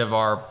state of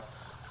our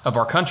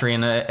country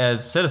and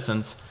as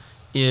citizens,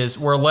 is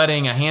we're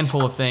letting a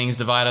handful of things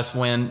divide us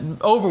when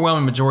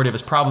overwhelming majority of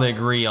us probably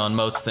agree on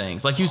most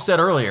things. Like you said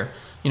earlier,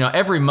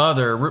 every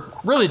mother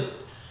really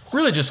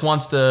just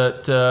wants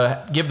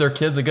to give their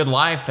kids a good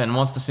life and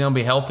wants to see them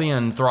be healthy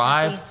and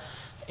thrive.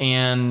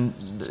 And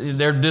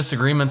there are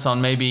disagreements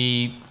on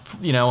maybe,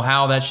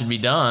 how that should be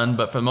done.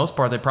 But for the most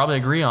part, they probably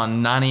agree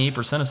on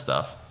 98% of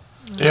stuff.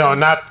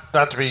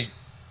 Not to be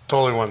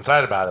totally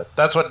one-sided about it.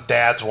 That's what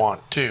dads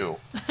want too.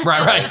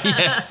 Right.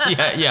 Yes.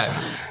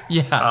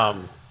 Yeah.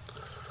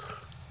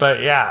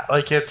 But yeah,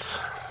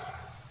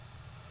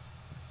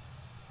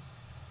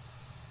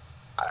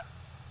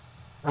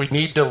 we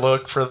need to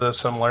look for the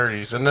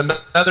similarities. And then the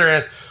other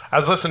end, I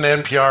was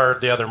listening to NPR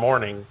the other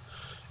morning,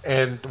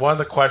 and one of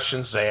the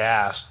questions they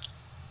asked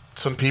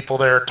some people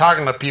there,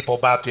 talking to people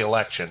about the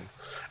election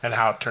and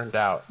how it turned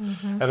out.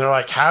 Mm-hmm. And they're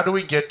like, how do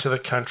we get to the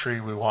country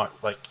we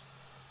want? Like,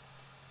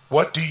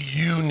 what do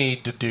you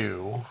need to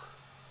do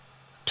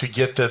to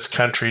get this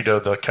country to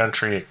the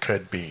country it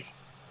could be?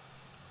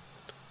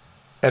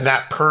 And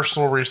that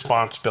personal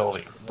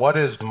responsibility. What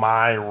is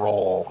my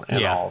role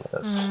in all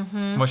this?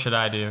 Mm-hmm. What should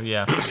I do?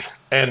 Yeah.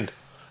 And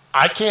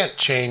I can't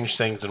change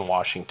things in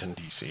Washington,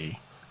 D.C.,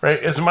 right?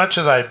 As much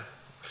as I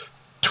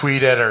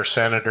tweet at our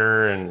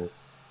senator and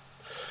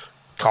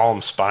call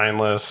him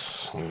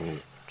spineless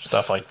and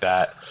stuff like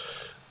that,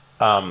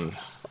 I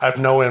have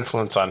no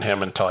influence on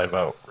him until I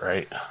vote,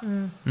 right?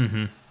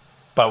 Mm-hmm.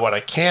 But what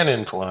I can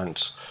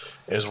influence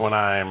is when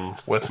I'm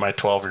with my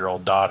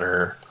 12-year-old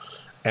daughter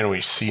and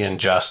we see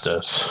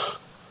injustice,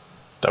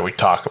 that we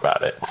talk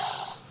about it.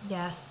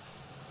 Yes.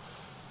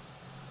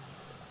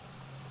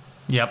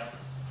 Yep.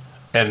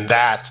 And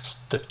that's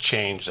the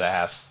change that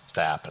has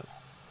to happen.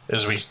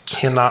 Is we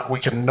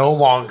can no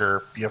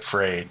longer be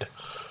afraid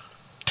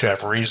to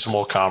have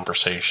reasonable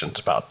conversations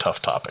about tough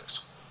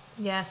topics.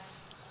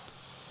 Yes.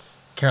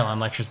 Caroline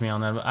lectures me on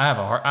that. I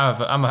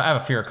have a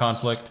fear of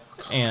conflict,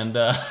 and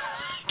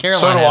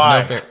Caroline has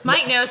no fear.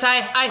 Mike knows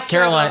I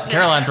struggle.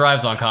 Caroline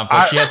thrives on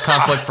conflict. She has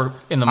conflict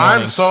in the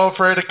morning. I'm so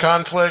afraid of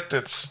conflict.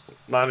 It's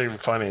not even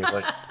funny.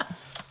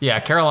 Yeah,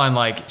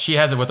 Caroline, she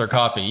has it with her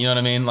coffee. You know what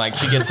I mean?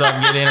 She gets up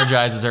and it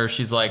energizes her.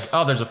 She's like,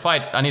 oh, there's a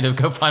fight. I need to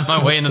go find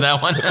my way into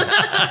that one.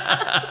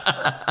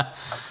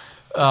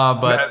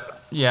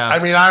 Yeah. I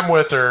mean, I'm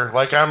with her.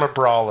 I'm a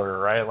brawler,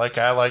 right?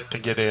 I like to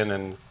get in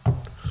and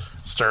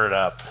stir it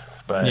up.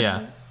 But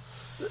yeah.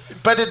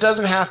 But it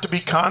doesn't have to be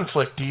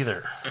conflict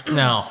either.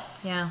 No.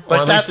 Yeah. Or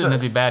at least it doesn't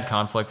have to be bad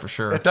conflict for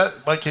sure. It does.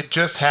 It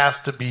just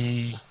has to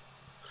be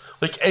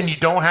and you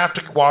don't have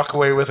to walk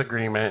away with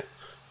agreement.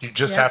 You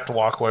just have to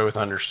walk away with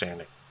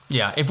understanding.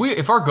 Yeah.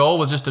 If our goal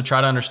was just to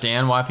try to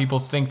understand why people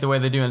think the way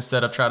they do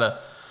instead of try to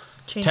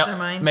change their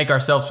mind, make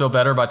ourselves feel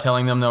better by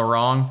telling them they're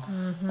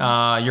wrong,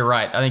 you're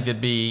right. I think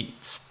there'd be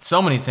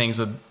so many things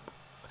would.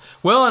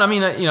 Well, and I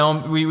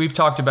mean, we've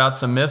talked about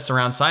some myths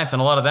around science, and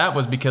a lot of that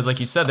was because, like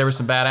you said, there were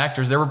some bad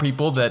actors. There were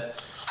people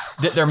that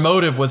their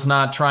motive was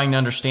not trying to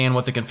understand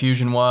what the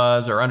confusion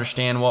was or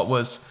understand what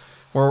was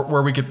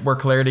where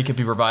clarity could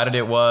be provided.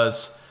 It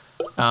was,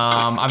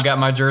 I've got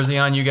my jersey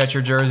on, you got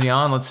your jersey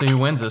on. Let's see who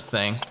wins this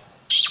thing.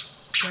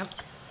 Yep.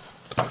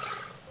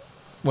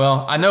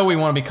 Well, I know we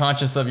want to be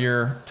conscious of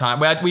your time.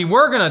 We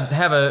were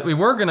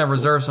gonna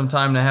reserve some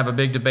time to have a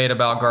big debate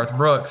about Garth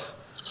Brooks.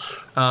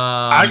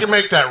 I can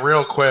make that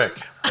real quick.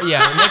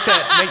 Yeah,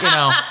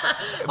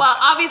 Well,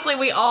 obviously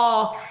we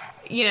all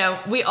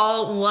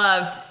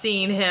loved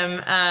seeing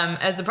him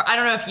as I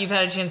don't know if you've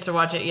had a chance to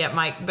watch it yet,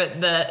 Mike, but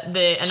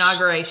the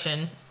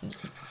inauguration.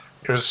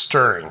 It was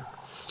stirring.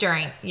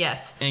 Stirring,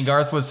 yes. And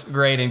Garth was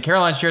great. And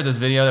Caroline shared this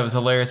video that was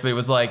hilarious, but it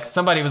was like,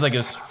 somebody, it was like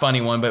a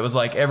funny one, but it was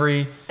like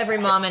every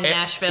mom in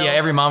Nashville. Yeah,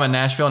 every mom in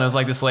Nashville. And it was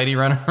like this lady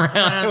running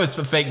around. It was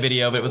a fake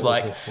video, but it was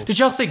like, did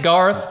y'all see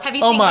Garth? Have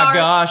you oh seen my Garth?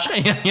 gosh.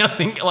 You know,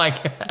 think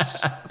like,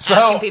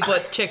 Asking people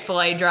at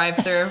Chick-fil-A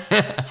drive-thru.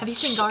 Have you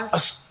seen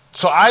Garth?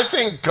 So I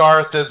think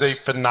Garth is a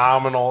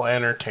phenomenal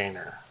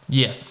entertainer.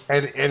 yes.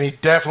 And he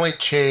definitely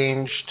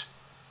changed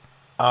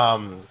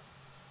the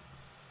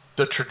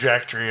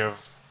trajectory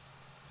of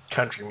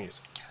country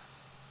music.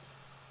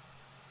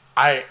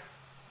 I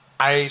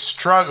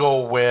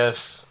struggle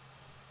with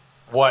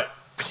what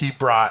he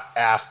brought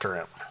after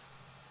him.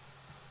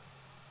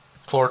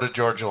 Florida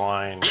Georgia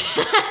Line.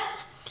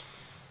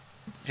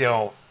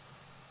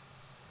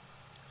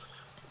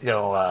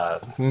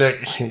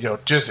 Nick,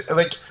 just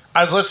like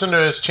I was listening to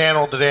his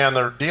channel today on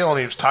the deal, and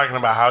he was talking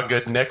about how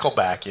good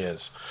Nickelback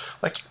is.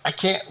 Like, I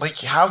can't, like,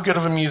 how good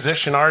of a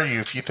musician are you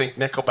if you think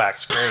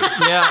Nickelback's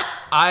great? Yeah,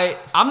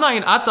 I'm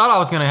not. I thought I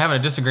was gonna have a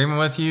disagreement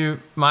with you,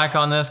 Mike,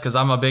 on this because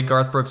I'm a big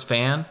Garth Brooks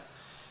fan.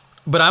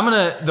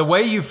 But the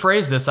way you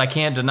phrase this, I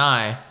can't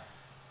deny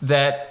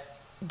that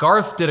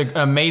Garth did an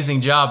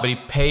amazing job, but he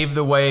paved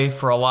the way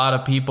for a lot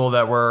of people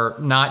that were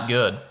not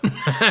good.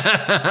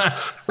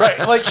 Right,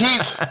 like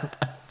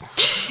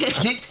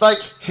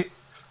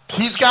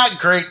he's got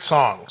great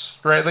songs,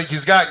 right? Like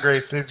he's got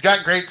great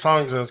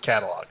songs in his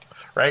catalog,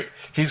 right?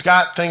 He's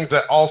got things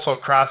that also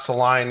cross the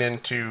line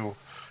into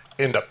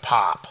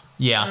pop.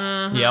 Yeah.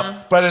 Mm-hmm.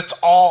 Yep. But it's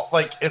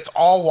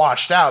all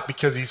washed out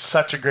because he's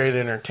such a great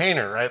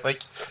entertainer, right?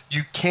 Like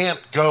you can't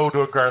go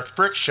to a Garth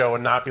Brooks show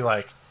and not be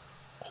like,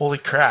 holy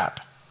crap,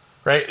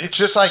 right? It's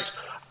just like,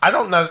 I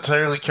don't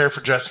necessarily care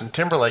for Justin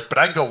Timberlake, but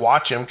I'd go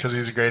watch him because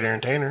he's a great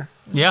entertainer.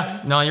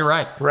 Yeah. No, you're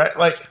right. Right?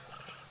 Like,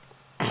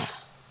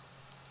 if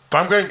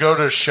I'm going to go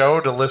to a show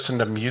to listen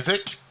to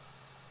music,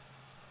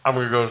 I'm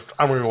going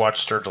to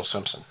watch Sturgill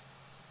Simpson.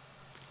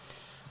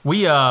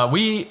 We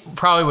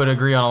probably would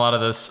agree on a lot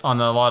of this,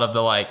 on a lot of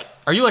the like.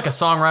 Are you like a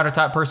songwriter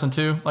type person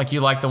too? Like you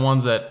like the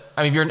ones that,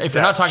 I mean, if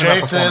you're not talking about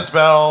Jason performance.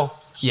 Isbell,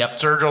 Yep.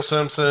 Sturgill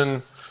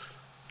Simpson,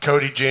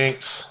 Cody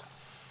Jinks,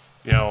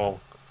 You know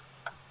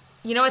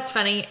what's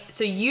funny?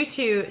 So you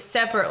two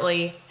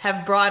separately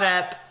have brought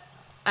up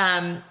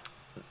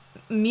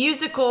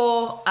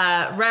musical,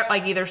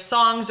 like either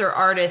songs or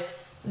artists,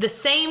 the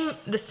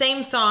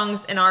same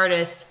songs and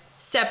artists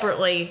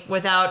separately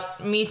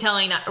without me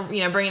bringing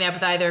it up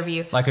with either of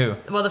you. Like who?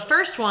 Well, the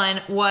first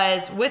one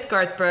was with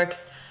Garth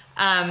Brooks.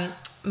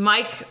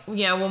 Mike,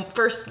 when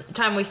first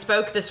time we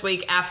spoke this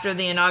week after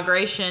the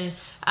inauguration,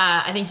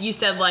 I think you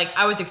said like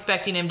I was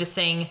expecting him to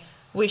sing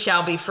 "We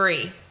Shall Be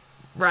Free,"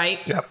 right?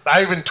 Yep.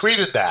 I even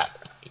tweeted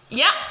that.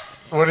 Yeah.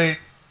 When he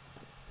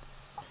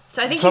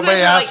So I think Somebody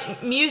you guys asked- are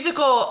like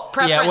musical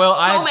preference well,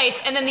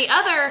 soulmates, and then the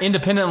other.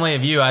 Independently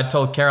of you, I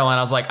told Caroline,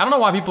 I was like, I don't know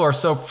why people are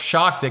so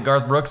shocked that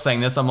Garth Brooks sang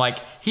this. I'm like,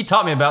 he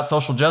taught me about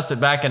social justice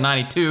back in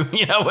 '92,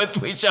 with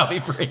 "We Shall Be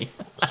Free."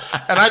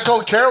 And I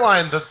told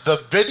Caroline that the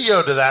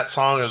video to that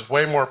song is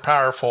way more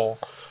powerful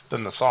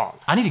than the song.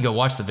 I need to go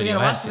watch the We're video.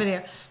 gonna I watch the haven't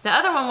video. The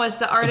other one was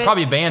the seen- artist.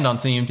 Probably banned on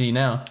CMT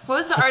now. What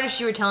was the artist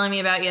you were telling me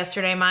about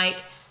yesterday,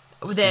 Mike?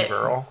 That Steve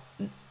Earle.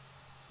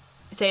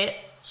 say it,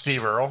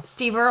 Steve Earle.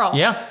 Steve Earle.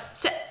 Yeah.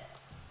 So,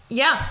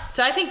 yeah.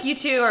 So I think you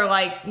two are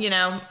like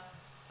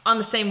on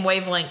the same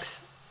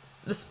wavelengths.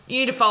 You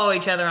need to follow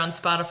each other on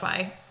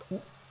Spotify.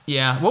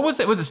 Yeah. What was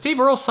it? Was it Steve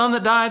Earle's son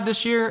that died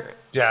this year?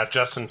 Yeah,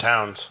 Justin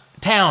Towns.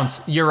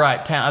 Towns. You're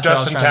right. That's what I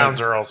was Justin trying to Towns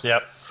think. Earls,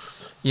 yep.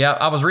 Yeah,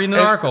 I was reading an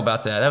And- article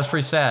about that. That was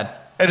pretty sad.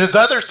 And his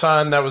other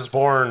son that was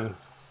born,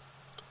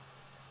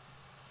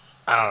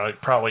 I don't know,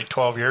 probably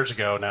 12 years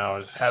ago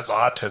now, has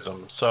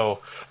autism. So,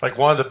 like,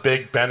 one of the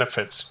big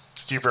benefits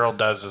Steve Earle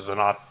does is an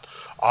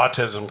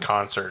autism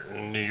concert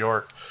in New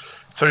York.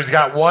 So he's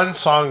got one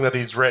song that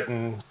he's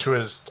written to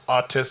his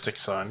autistic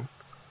son,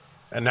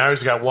 and now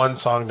he's got one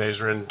song that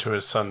he's written to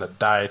his son that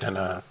died in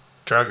a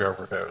drug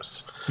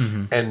overdose.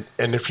 Mm-hmm.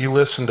 And if you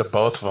listen to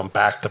both of them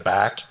back to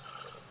back,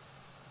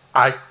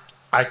 I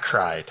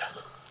cried.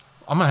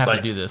 I'm gonna have to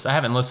Like- do this. I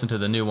haven't listened to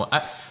the new one.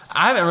 I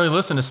haven't really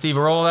listened to Steve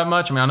Earle that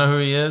much. I mean, I know who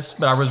he is,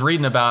 but I was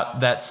reading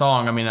about that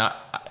song. I mean, I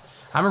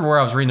remember where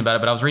I was reading about it,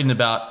 but I was reading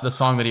about the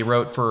song that he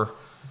wrote for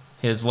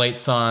his late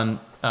son,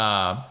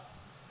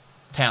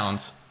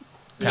 Towns.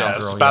 Yeah, it's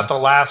Earle, about the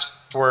last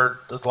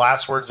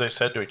words they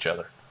said to each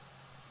other.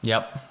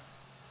 Yep.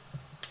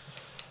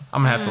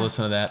 I'm gonna have to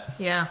listen to that.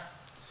 Yeah.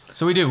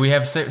 So we do. We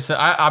have.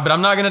 But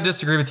I'm not gonna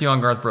disagree with you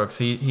on Garth Brooks.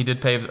 He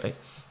did pave.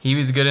 He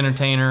was a good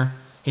entertainer.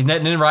 He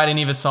didn't write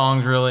any of his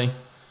songs really,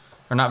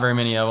 or not very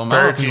many of them. I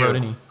don't know if he wrote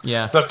any.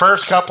 Yeah. The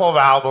first couple of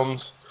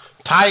albums,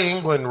 Ty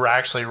England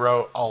actually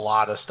wrote a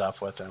lot of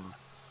stuff with him.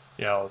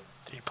 He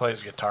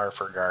plays guitar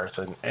for Garth,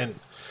 and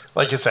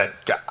like I said,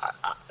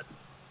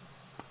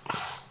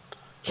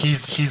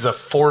 he's a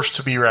force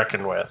to be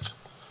reckoned with.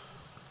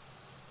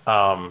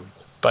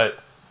 But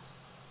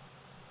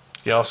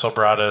he also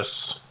brought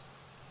us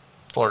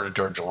Florida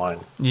Georgia Line.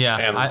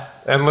 Yeah.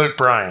 And Luke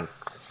Bryan.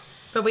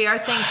 But we are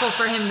thankful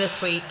for him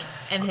this week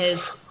and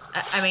his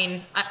I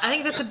mean, I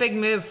think that's a big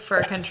move for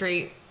a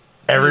country.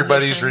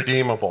 Everybody's musician.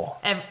 redeemable.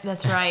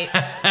 That's right.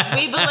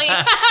 We believe.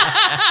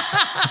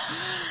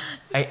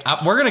 Hey,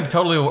 we're gonna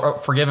totally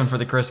forgive him for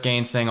the Chris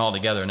Gaines thing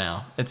altogether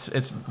now.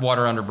 It's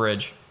water under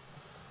bridge.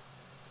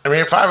 I mean,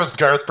 if I was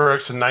Garth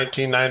Brooks in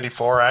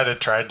 1994, I'd have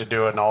tried to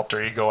do an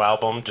alter ego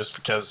album just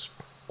because.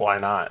 Why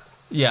not?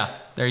 Yeah,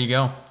 there you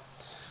go.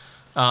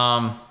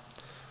 Well,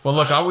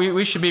 look,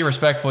 we should be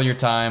respectful of your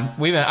time.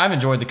 I've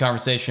enjoyed the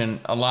conversation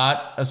a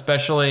lot,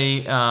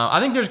 especially. I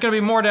think there's going to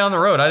be more down the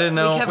road. I didn't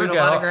know We covered a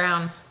lot of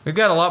ground. We've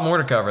got a lot more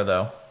to cover,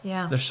 though.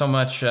 Yeah. There's so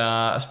much,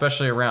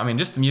 especially around. I mean,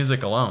 just the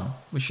music alone.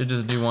 We should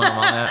just do one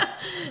on that.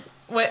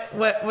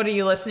 What are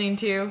you listening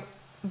to,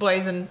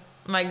 Blaze and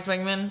Mike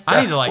Zwingman?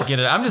 I need to get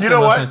it. I'm just You been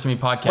know listening what? to me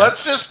podcasts.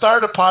 Let's just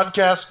start a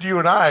podcast, you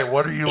and I.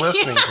 What are you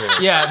listening to?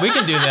 Yeah, we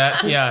can do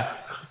that. Yeah.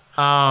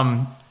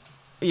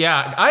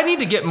 Yeah, I need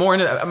to get more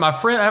into my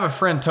friend. I have a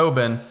friend,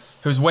 Tobin,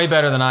 who's way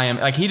better than I am.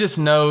 Like, he just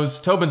knows.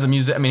 Tobin's a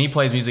music. I mean, he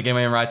plays music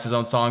anyway and writes his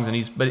own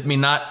songs, but I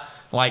mean, not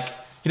like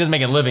he doesn't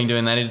make a living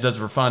doing that. He just does it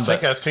for fun. I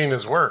think I've seen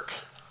his work.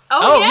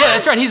 Oh yeah,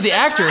 that's right. He's the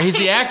actor. He's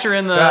the actor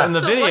in the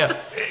video.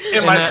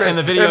 In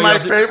the video, my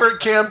favorite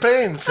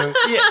campaign since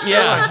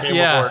yeah.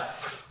 aboard.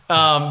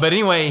 But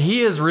anyway,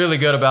 he is really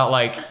good about,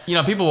 like,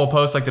 people will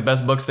post like the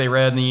best books they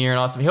read in the year and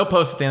all that stuff. He'll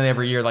post at the end of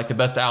every year like the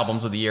best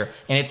albums of the year,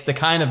 and it's the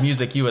kind of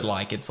music you would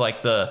like. It's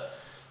like the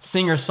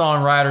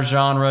singer-songwriter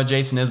genre,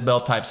 Jason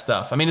Isbell type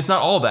stuff. I mean, it's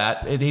not all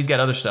that. He's got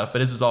other stuff, but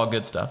this is all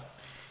good stuff.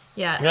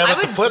 Yeah, but I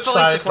would the flip fully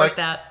side, support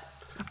that.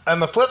 On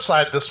the flip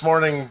side, this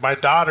morning, my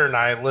daughter and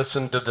I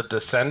listened to The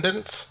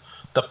Descendants,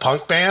 the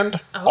punk band,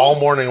 all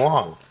morning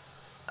long.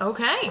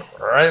 Okay.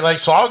 Right? Like,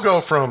 so I'll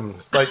go from,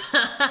 like,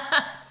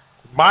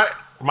 my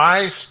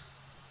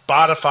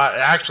Spotify,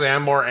 actually,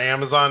 I'm more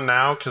Amazon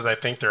now because I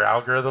think their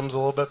algorithm's a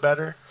little bit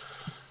better.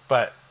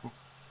 But,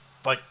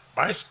 like,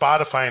 my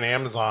Spotify and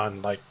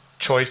Amazon, like,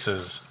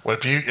 choices,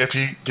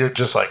 you're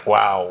just like,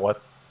 wow,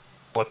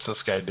 what's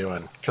this guy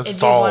doing? Because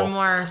it's all one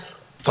more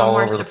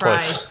over surprise. the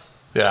place.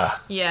 Yeah.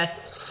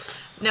 Yes.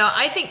 No,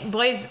 I think,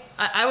 Blaze,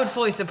 I would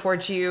fully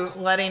support you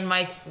letting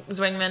Mike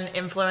Zwingman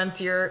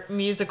influence your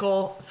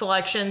musical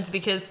selections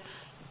because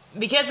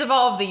of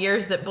all of the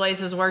years that Blaze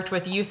has worked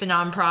with youth and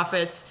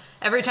nonprofits.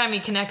 Every time he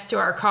connects to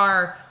our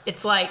car,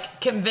 it's like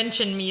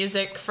convention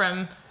music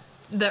from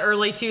the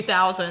early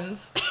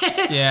 2000s.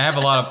 Yeah, I have a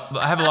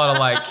lot of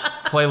like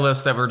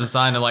playlists that were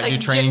designed to like do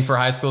training for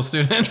high school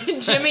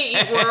students. Jimmy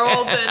Eat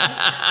World and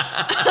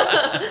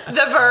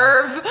The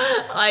Verve,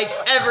 like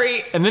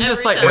and then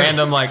just like time.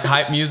 random like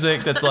hype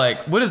music that's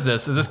like, what is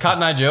this? Is this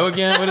Cotton Eye Joe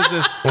again? What is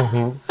this?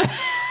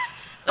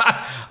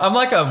 I'm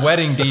like a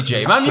wedding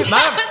DJ.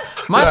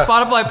 My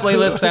Spotify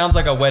playlist sounds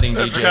like a wedding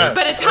DJ.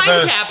 But a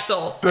time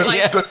capsule,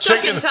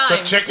 stuck in time.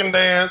 The chicken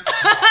dance.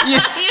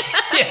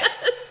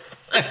 Yes.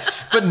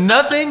 But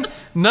nothing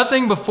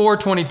before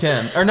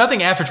 2010, or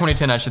nothing after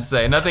 2010, I should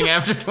say. Nothing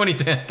after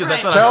 2010, because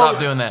that's when I stopped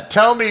doing that.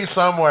 Tell me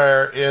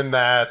somewhere in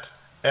that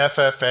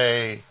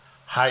FFA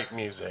hype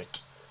music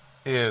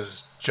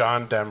is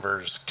John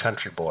Denver's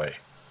Country Boy.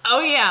 Oh,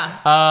 yeah.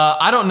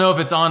 I don't know if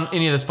it's on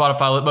any of the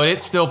Spotify, but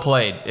it's still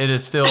played. It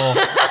is still...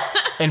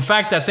 In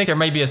fact, I think there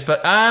may be I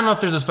don't know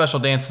if there's a special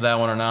dance to that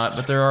one or not,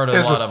 but there are a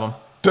lot of them.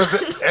 Does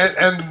it?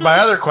 And my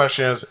other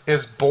question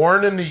is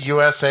Born in the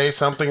USA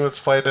something that's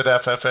played at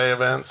FFA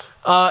events?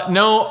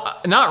 No,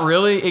 not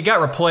really. It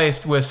got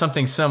replaced with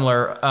something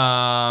similar.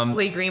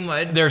 Lee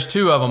Greenwood. There's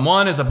two of them.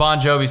 One is a Bon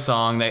Jovi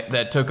song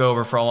that took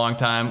over for a long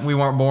time. We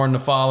Weren't Born to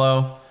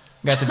Follow.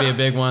 Got to be a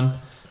big one.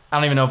 I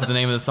don't even know what the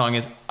name of the song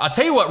is. I'll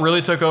tell you what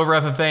really took over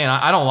FFA, and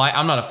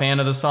I'm not a fan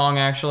of the song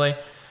actually,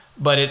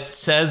 but it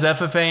says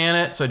FFA in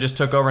it, so it just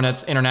took over, and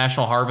it's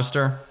International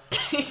Harvester.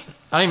 I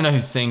don't even know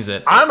who sings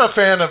it. I'm a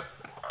fan of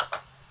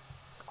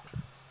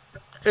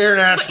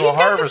International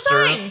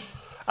Harvesters.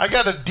 I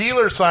got a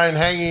dealer sign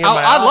hanging in my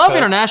office. I love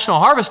International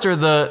Harvester.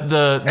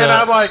 And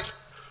I'm like,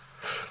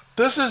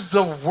 this is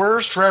the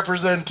worst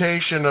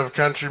representation of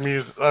country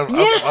music, of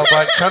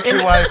like country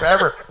life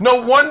ever.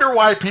 No wonder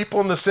why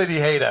people in the city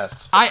hate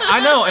us. I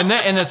know, and the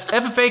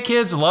FFA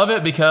kids love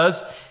it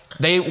because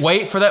they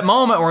wait for that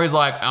moment where he's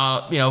like,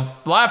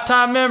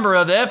 lifetime member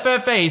of the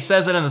FFA. He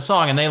says it in the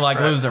song, and they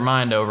lose their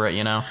mind over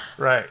it,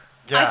 Right.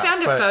 Yeah, I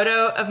found a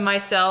photo of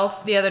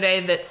myself the other day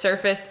that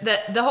surfaced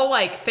that the whole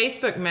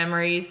Facebook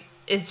memories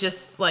is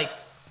just like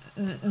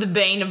the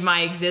bane of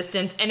my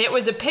existence. And it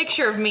was a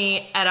picture of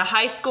me at a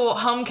high school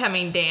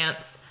homecoming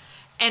dance.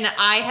 And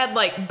I had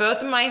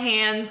both of my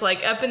hands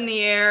up in the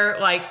air,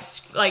 like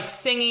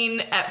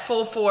singing at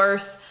full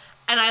force.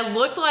 And I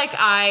looked like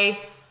I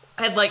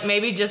had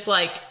maybe just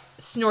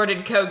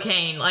snorted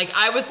cocaine.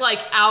 I was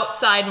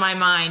outside my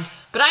mind.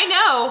 But I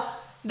know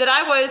that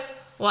I was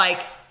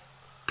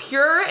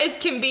pure as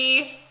can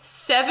be,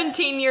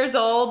 17 years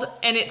old,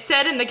 and it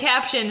said in the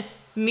caption,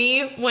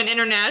 "Me when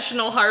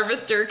International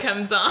Harvester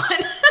comes on."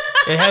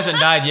 It hasn't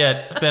died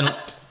yet.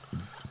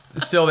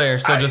 It's still there,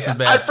 so just as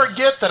bad. I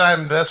forget that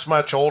I'm this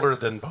much older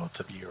than both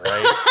of you,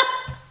 right?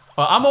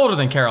 Well, I'm older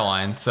than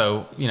Caroline,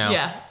 so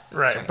Yeah.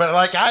 Right.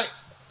 But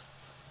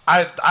I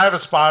I have a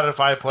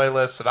Spotify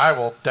playlist that I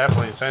will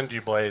definitely send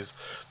you, Blaze,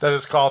 that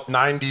is called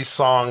 90s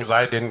songs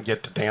I didn't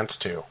get to dance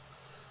to.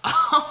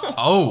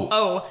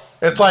 Oh.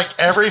 It's like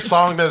every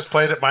song that's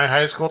played at my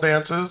high school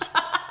dances.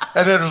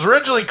 And it was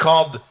originally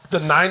called the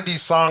 90s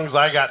songs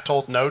I got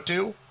told no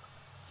to.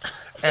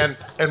 And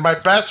my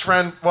best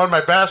friend, one of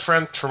my best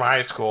friends from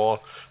high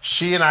school,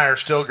 she and I are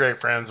still great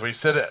friends. We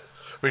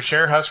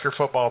share Husker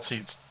football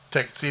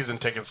season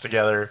tickets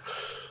together.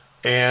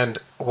 And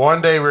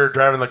one day we were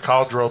driving the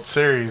College World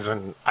Series,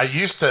 and I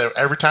used to,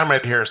 every time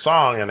I'd hear a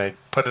song and I'd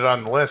put it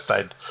on the list,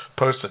 I'd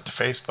post it to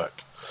Facebook.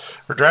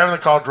 We're driving the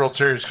College World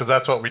Series because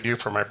that's what we do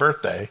for my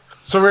birthday.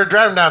 So we were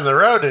driving down the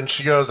road, and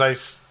she goes, I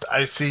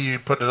see you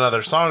put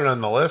another song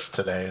on the list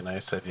today. And I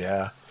said,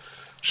 yeah.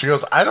 She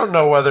goes, I don't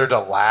know whether to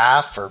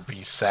laugh or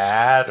be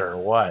sad or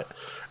what.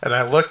 And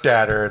I looked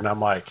at her, and I'm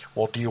like,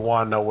 well, do you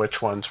want to know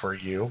which ones were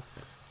you?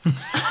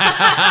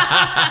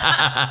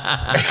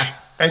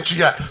 And she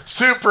got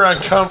super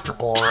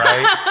uncomfortable,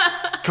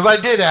 right? Because I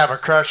did have a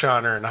crush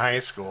on her in high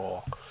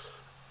school.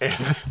 And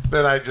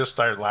then I just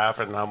started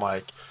laughing, and I'm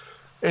like,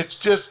 it's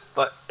just,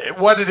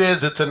 what it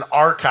is, it's an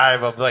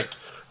archive of, like,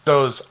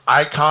 those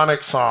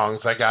iconic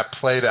songs that got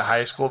played at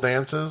high school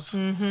dances.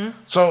 Mm-hmm.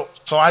 So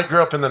I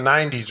grew up in the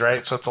 90s,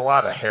 right? So it's a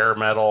lot of hair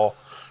metal,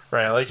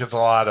 right? Like, it's a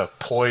lot of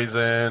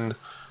Poison,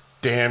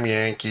 Damn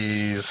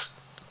Yankees,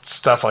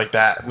 stuff like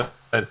that.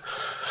 And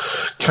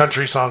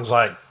country songs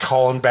like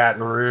Callin'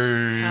 Baton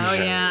Rouge. Oh,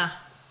 yeah. And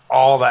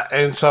all that.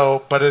 And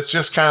so, but it's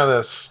just kind of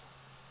this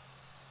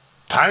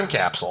time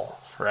capsule,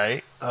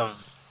 right?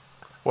 Of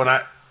when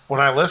I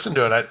listen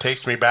to it, it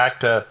takes me back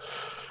to,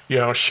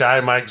 shy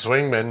Mike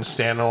Zwingman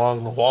standing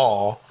along the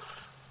wall,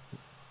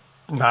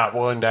 not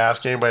willing to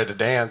ask anybody to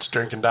dance,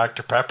 drinking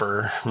Dr.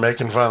 Pepper,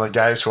 making fun of the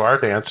guys who are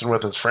dancing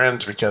with his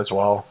friends because,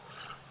 well,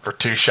 we're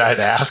too shy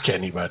to ask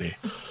anybody.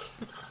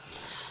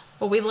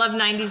 Well, we love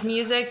 90s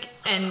music,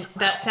 and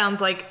that sounds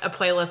like a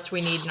playlist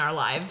we need in our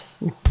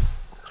lives.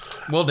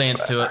 We'll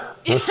dance to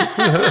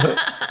it.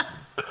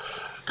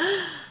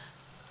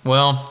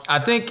 Well, I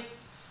think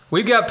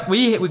we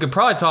could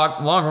probably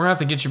talk longer. We're going to have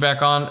to get you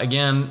back on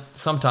again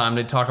sometime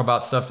to talk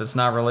about stuff that's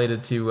not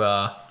related to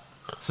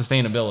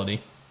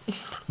sustainability.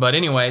 But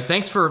anyway,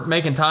 thanks for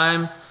making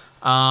time.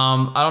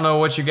 I don't know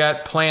what you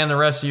got planned the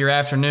rest of your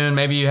afternoon.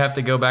 Maybe you have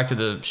to go back to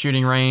the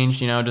shooting range,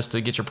 just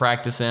to get your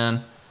practice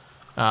in.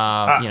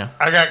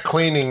 I got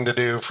cleaning to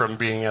do from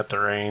being at the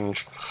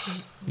range.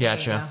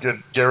 Gotcha.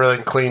 Get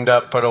everything cleaned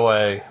up, put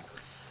away.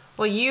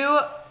 Well, you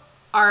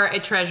are a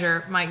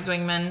treasure, Mike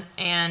Zwingman,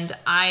 and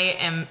I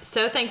am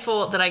so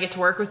thankful that I get to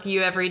work with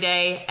you every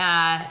day.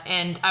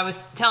 And I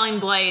was telling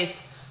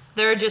Blaze,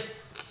 there are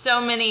just so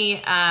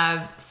many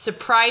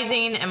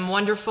surprising and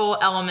wonderful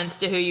elements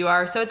to who you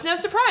are. So it's no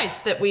surprise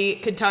that we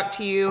could talk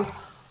to you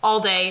all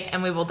day,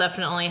 and we will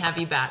definitely have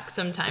you back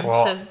sometime.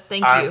 Well, so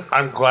thank you.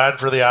 I'm glad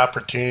for the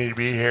opportunity to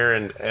be here,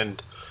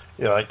 and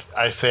like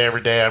I say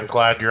every day, I'm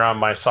glad you're on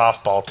my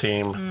softball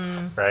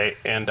team, right?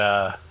 And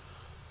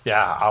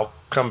I'll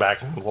come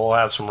back and we'll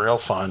have some real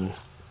fun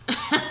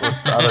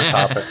with other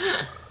topics.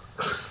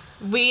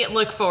 We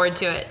look forward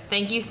to it.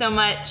 Thank you so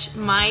much,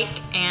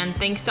 Mike, and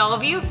thanks to all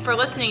of you for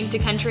listening to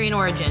Country and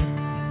Origin.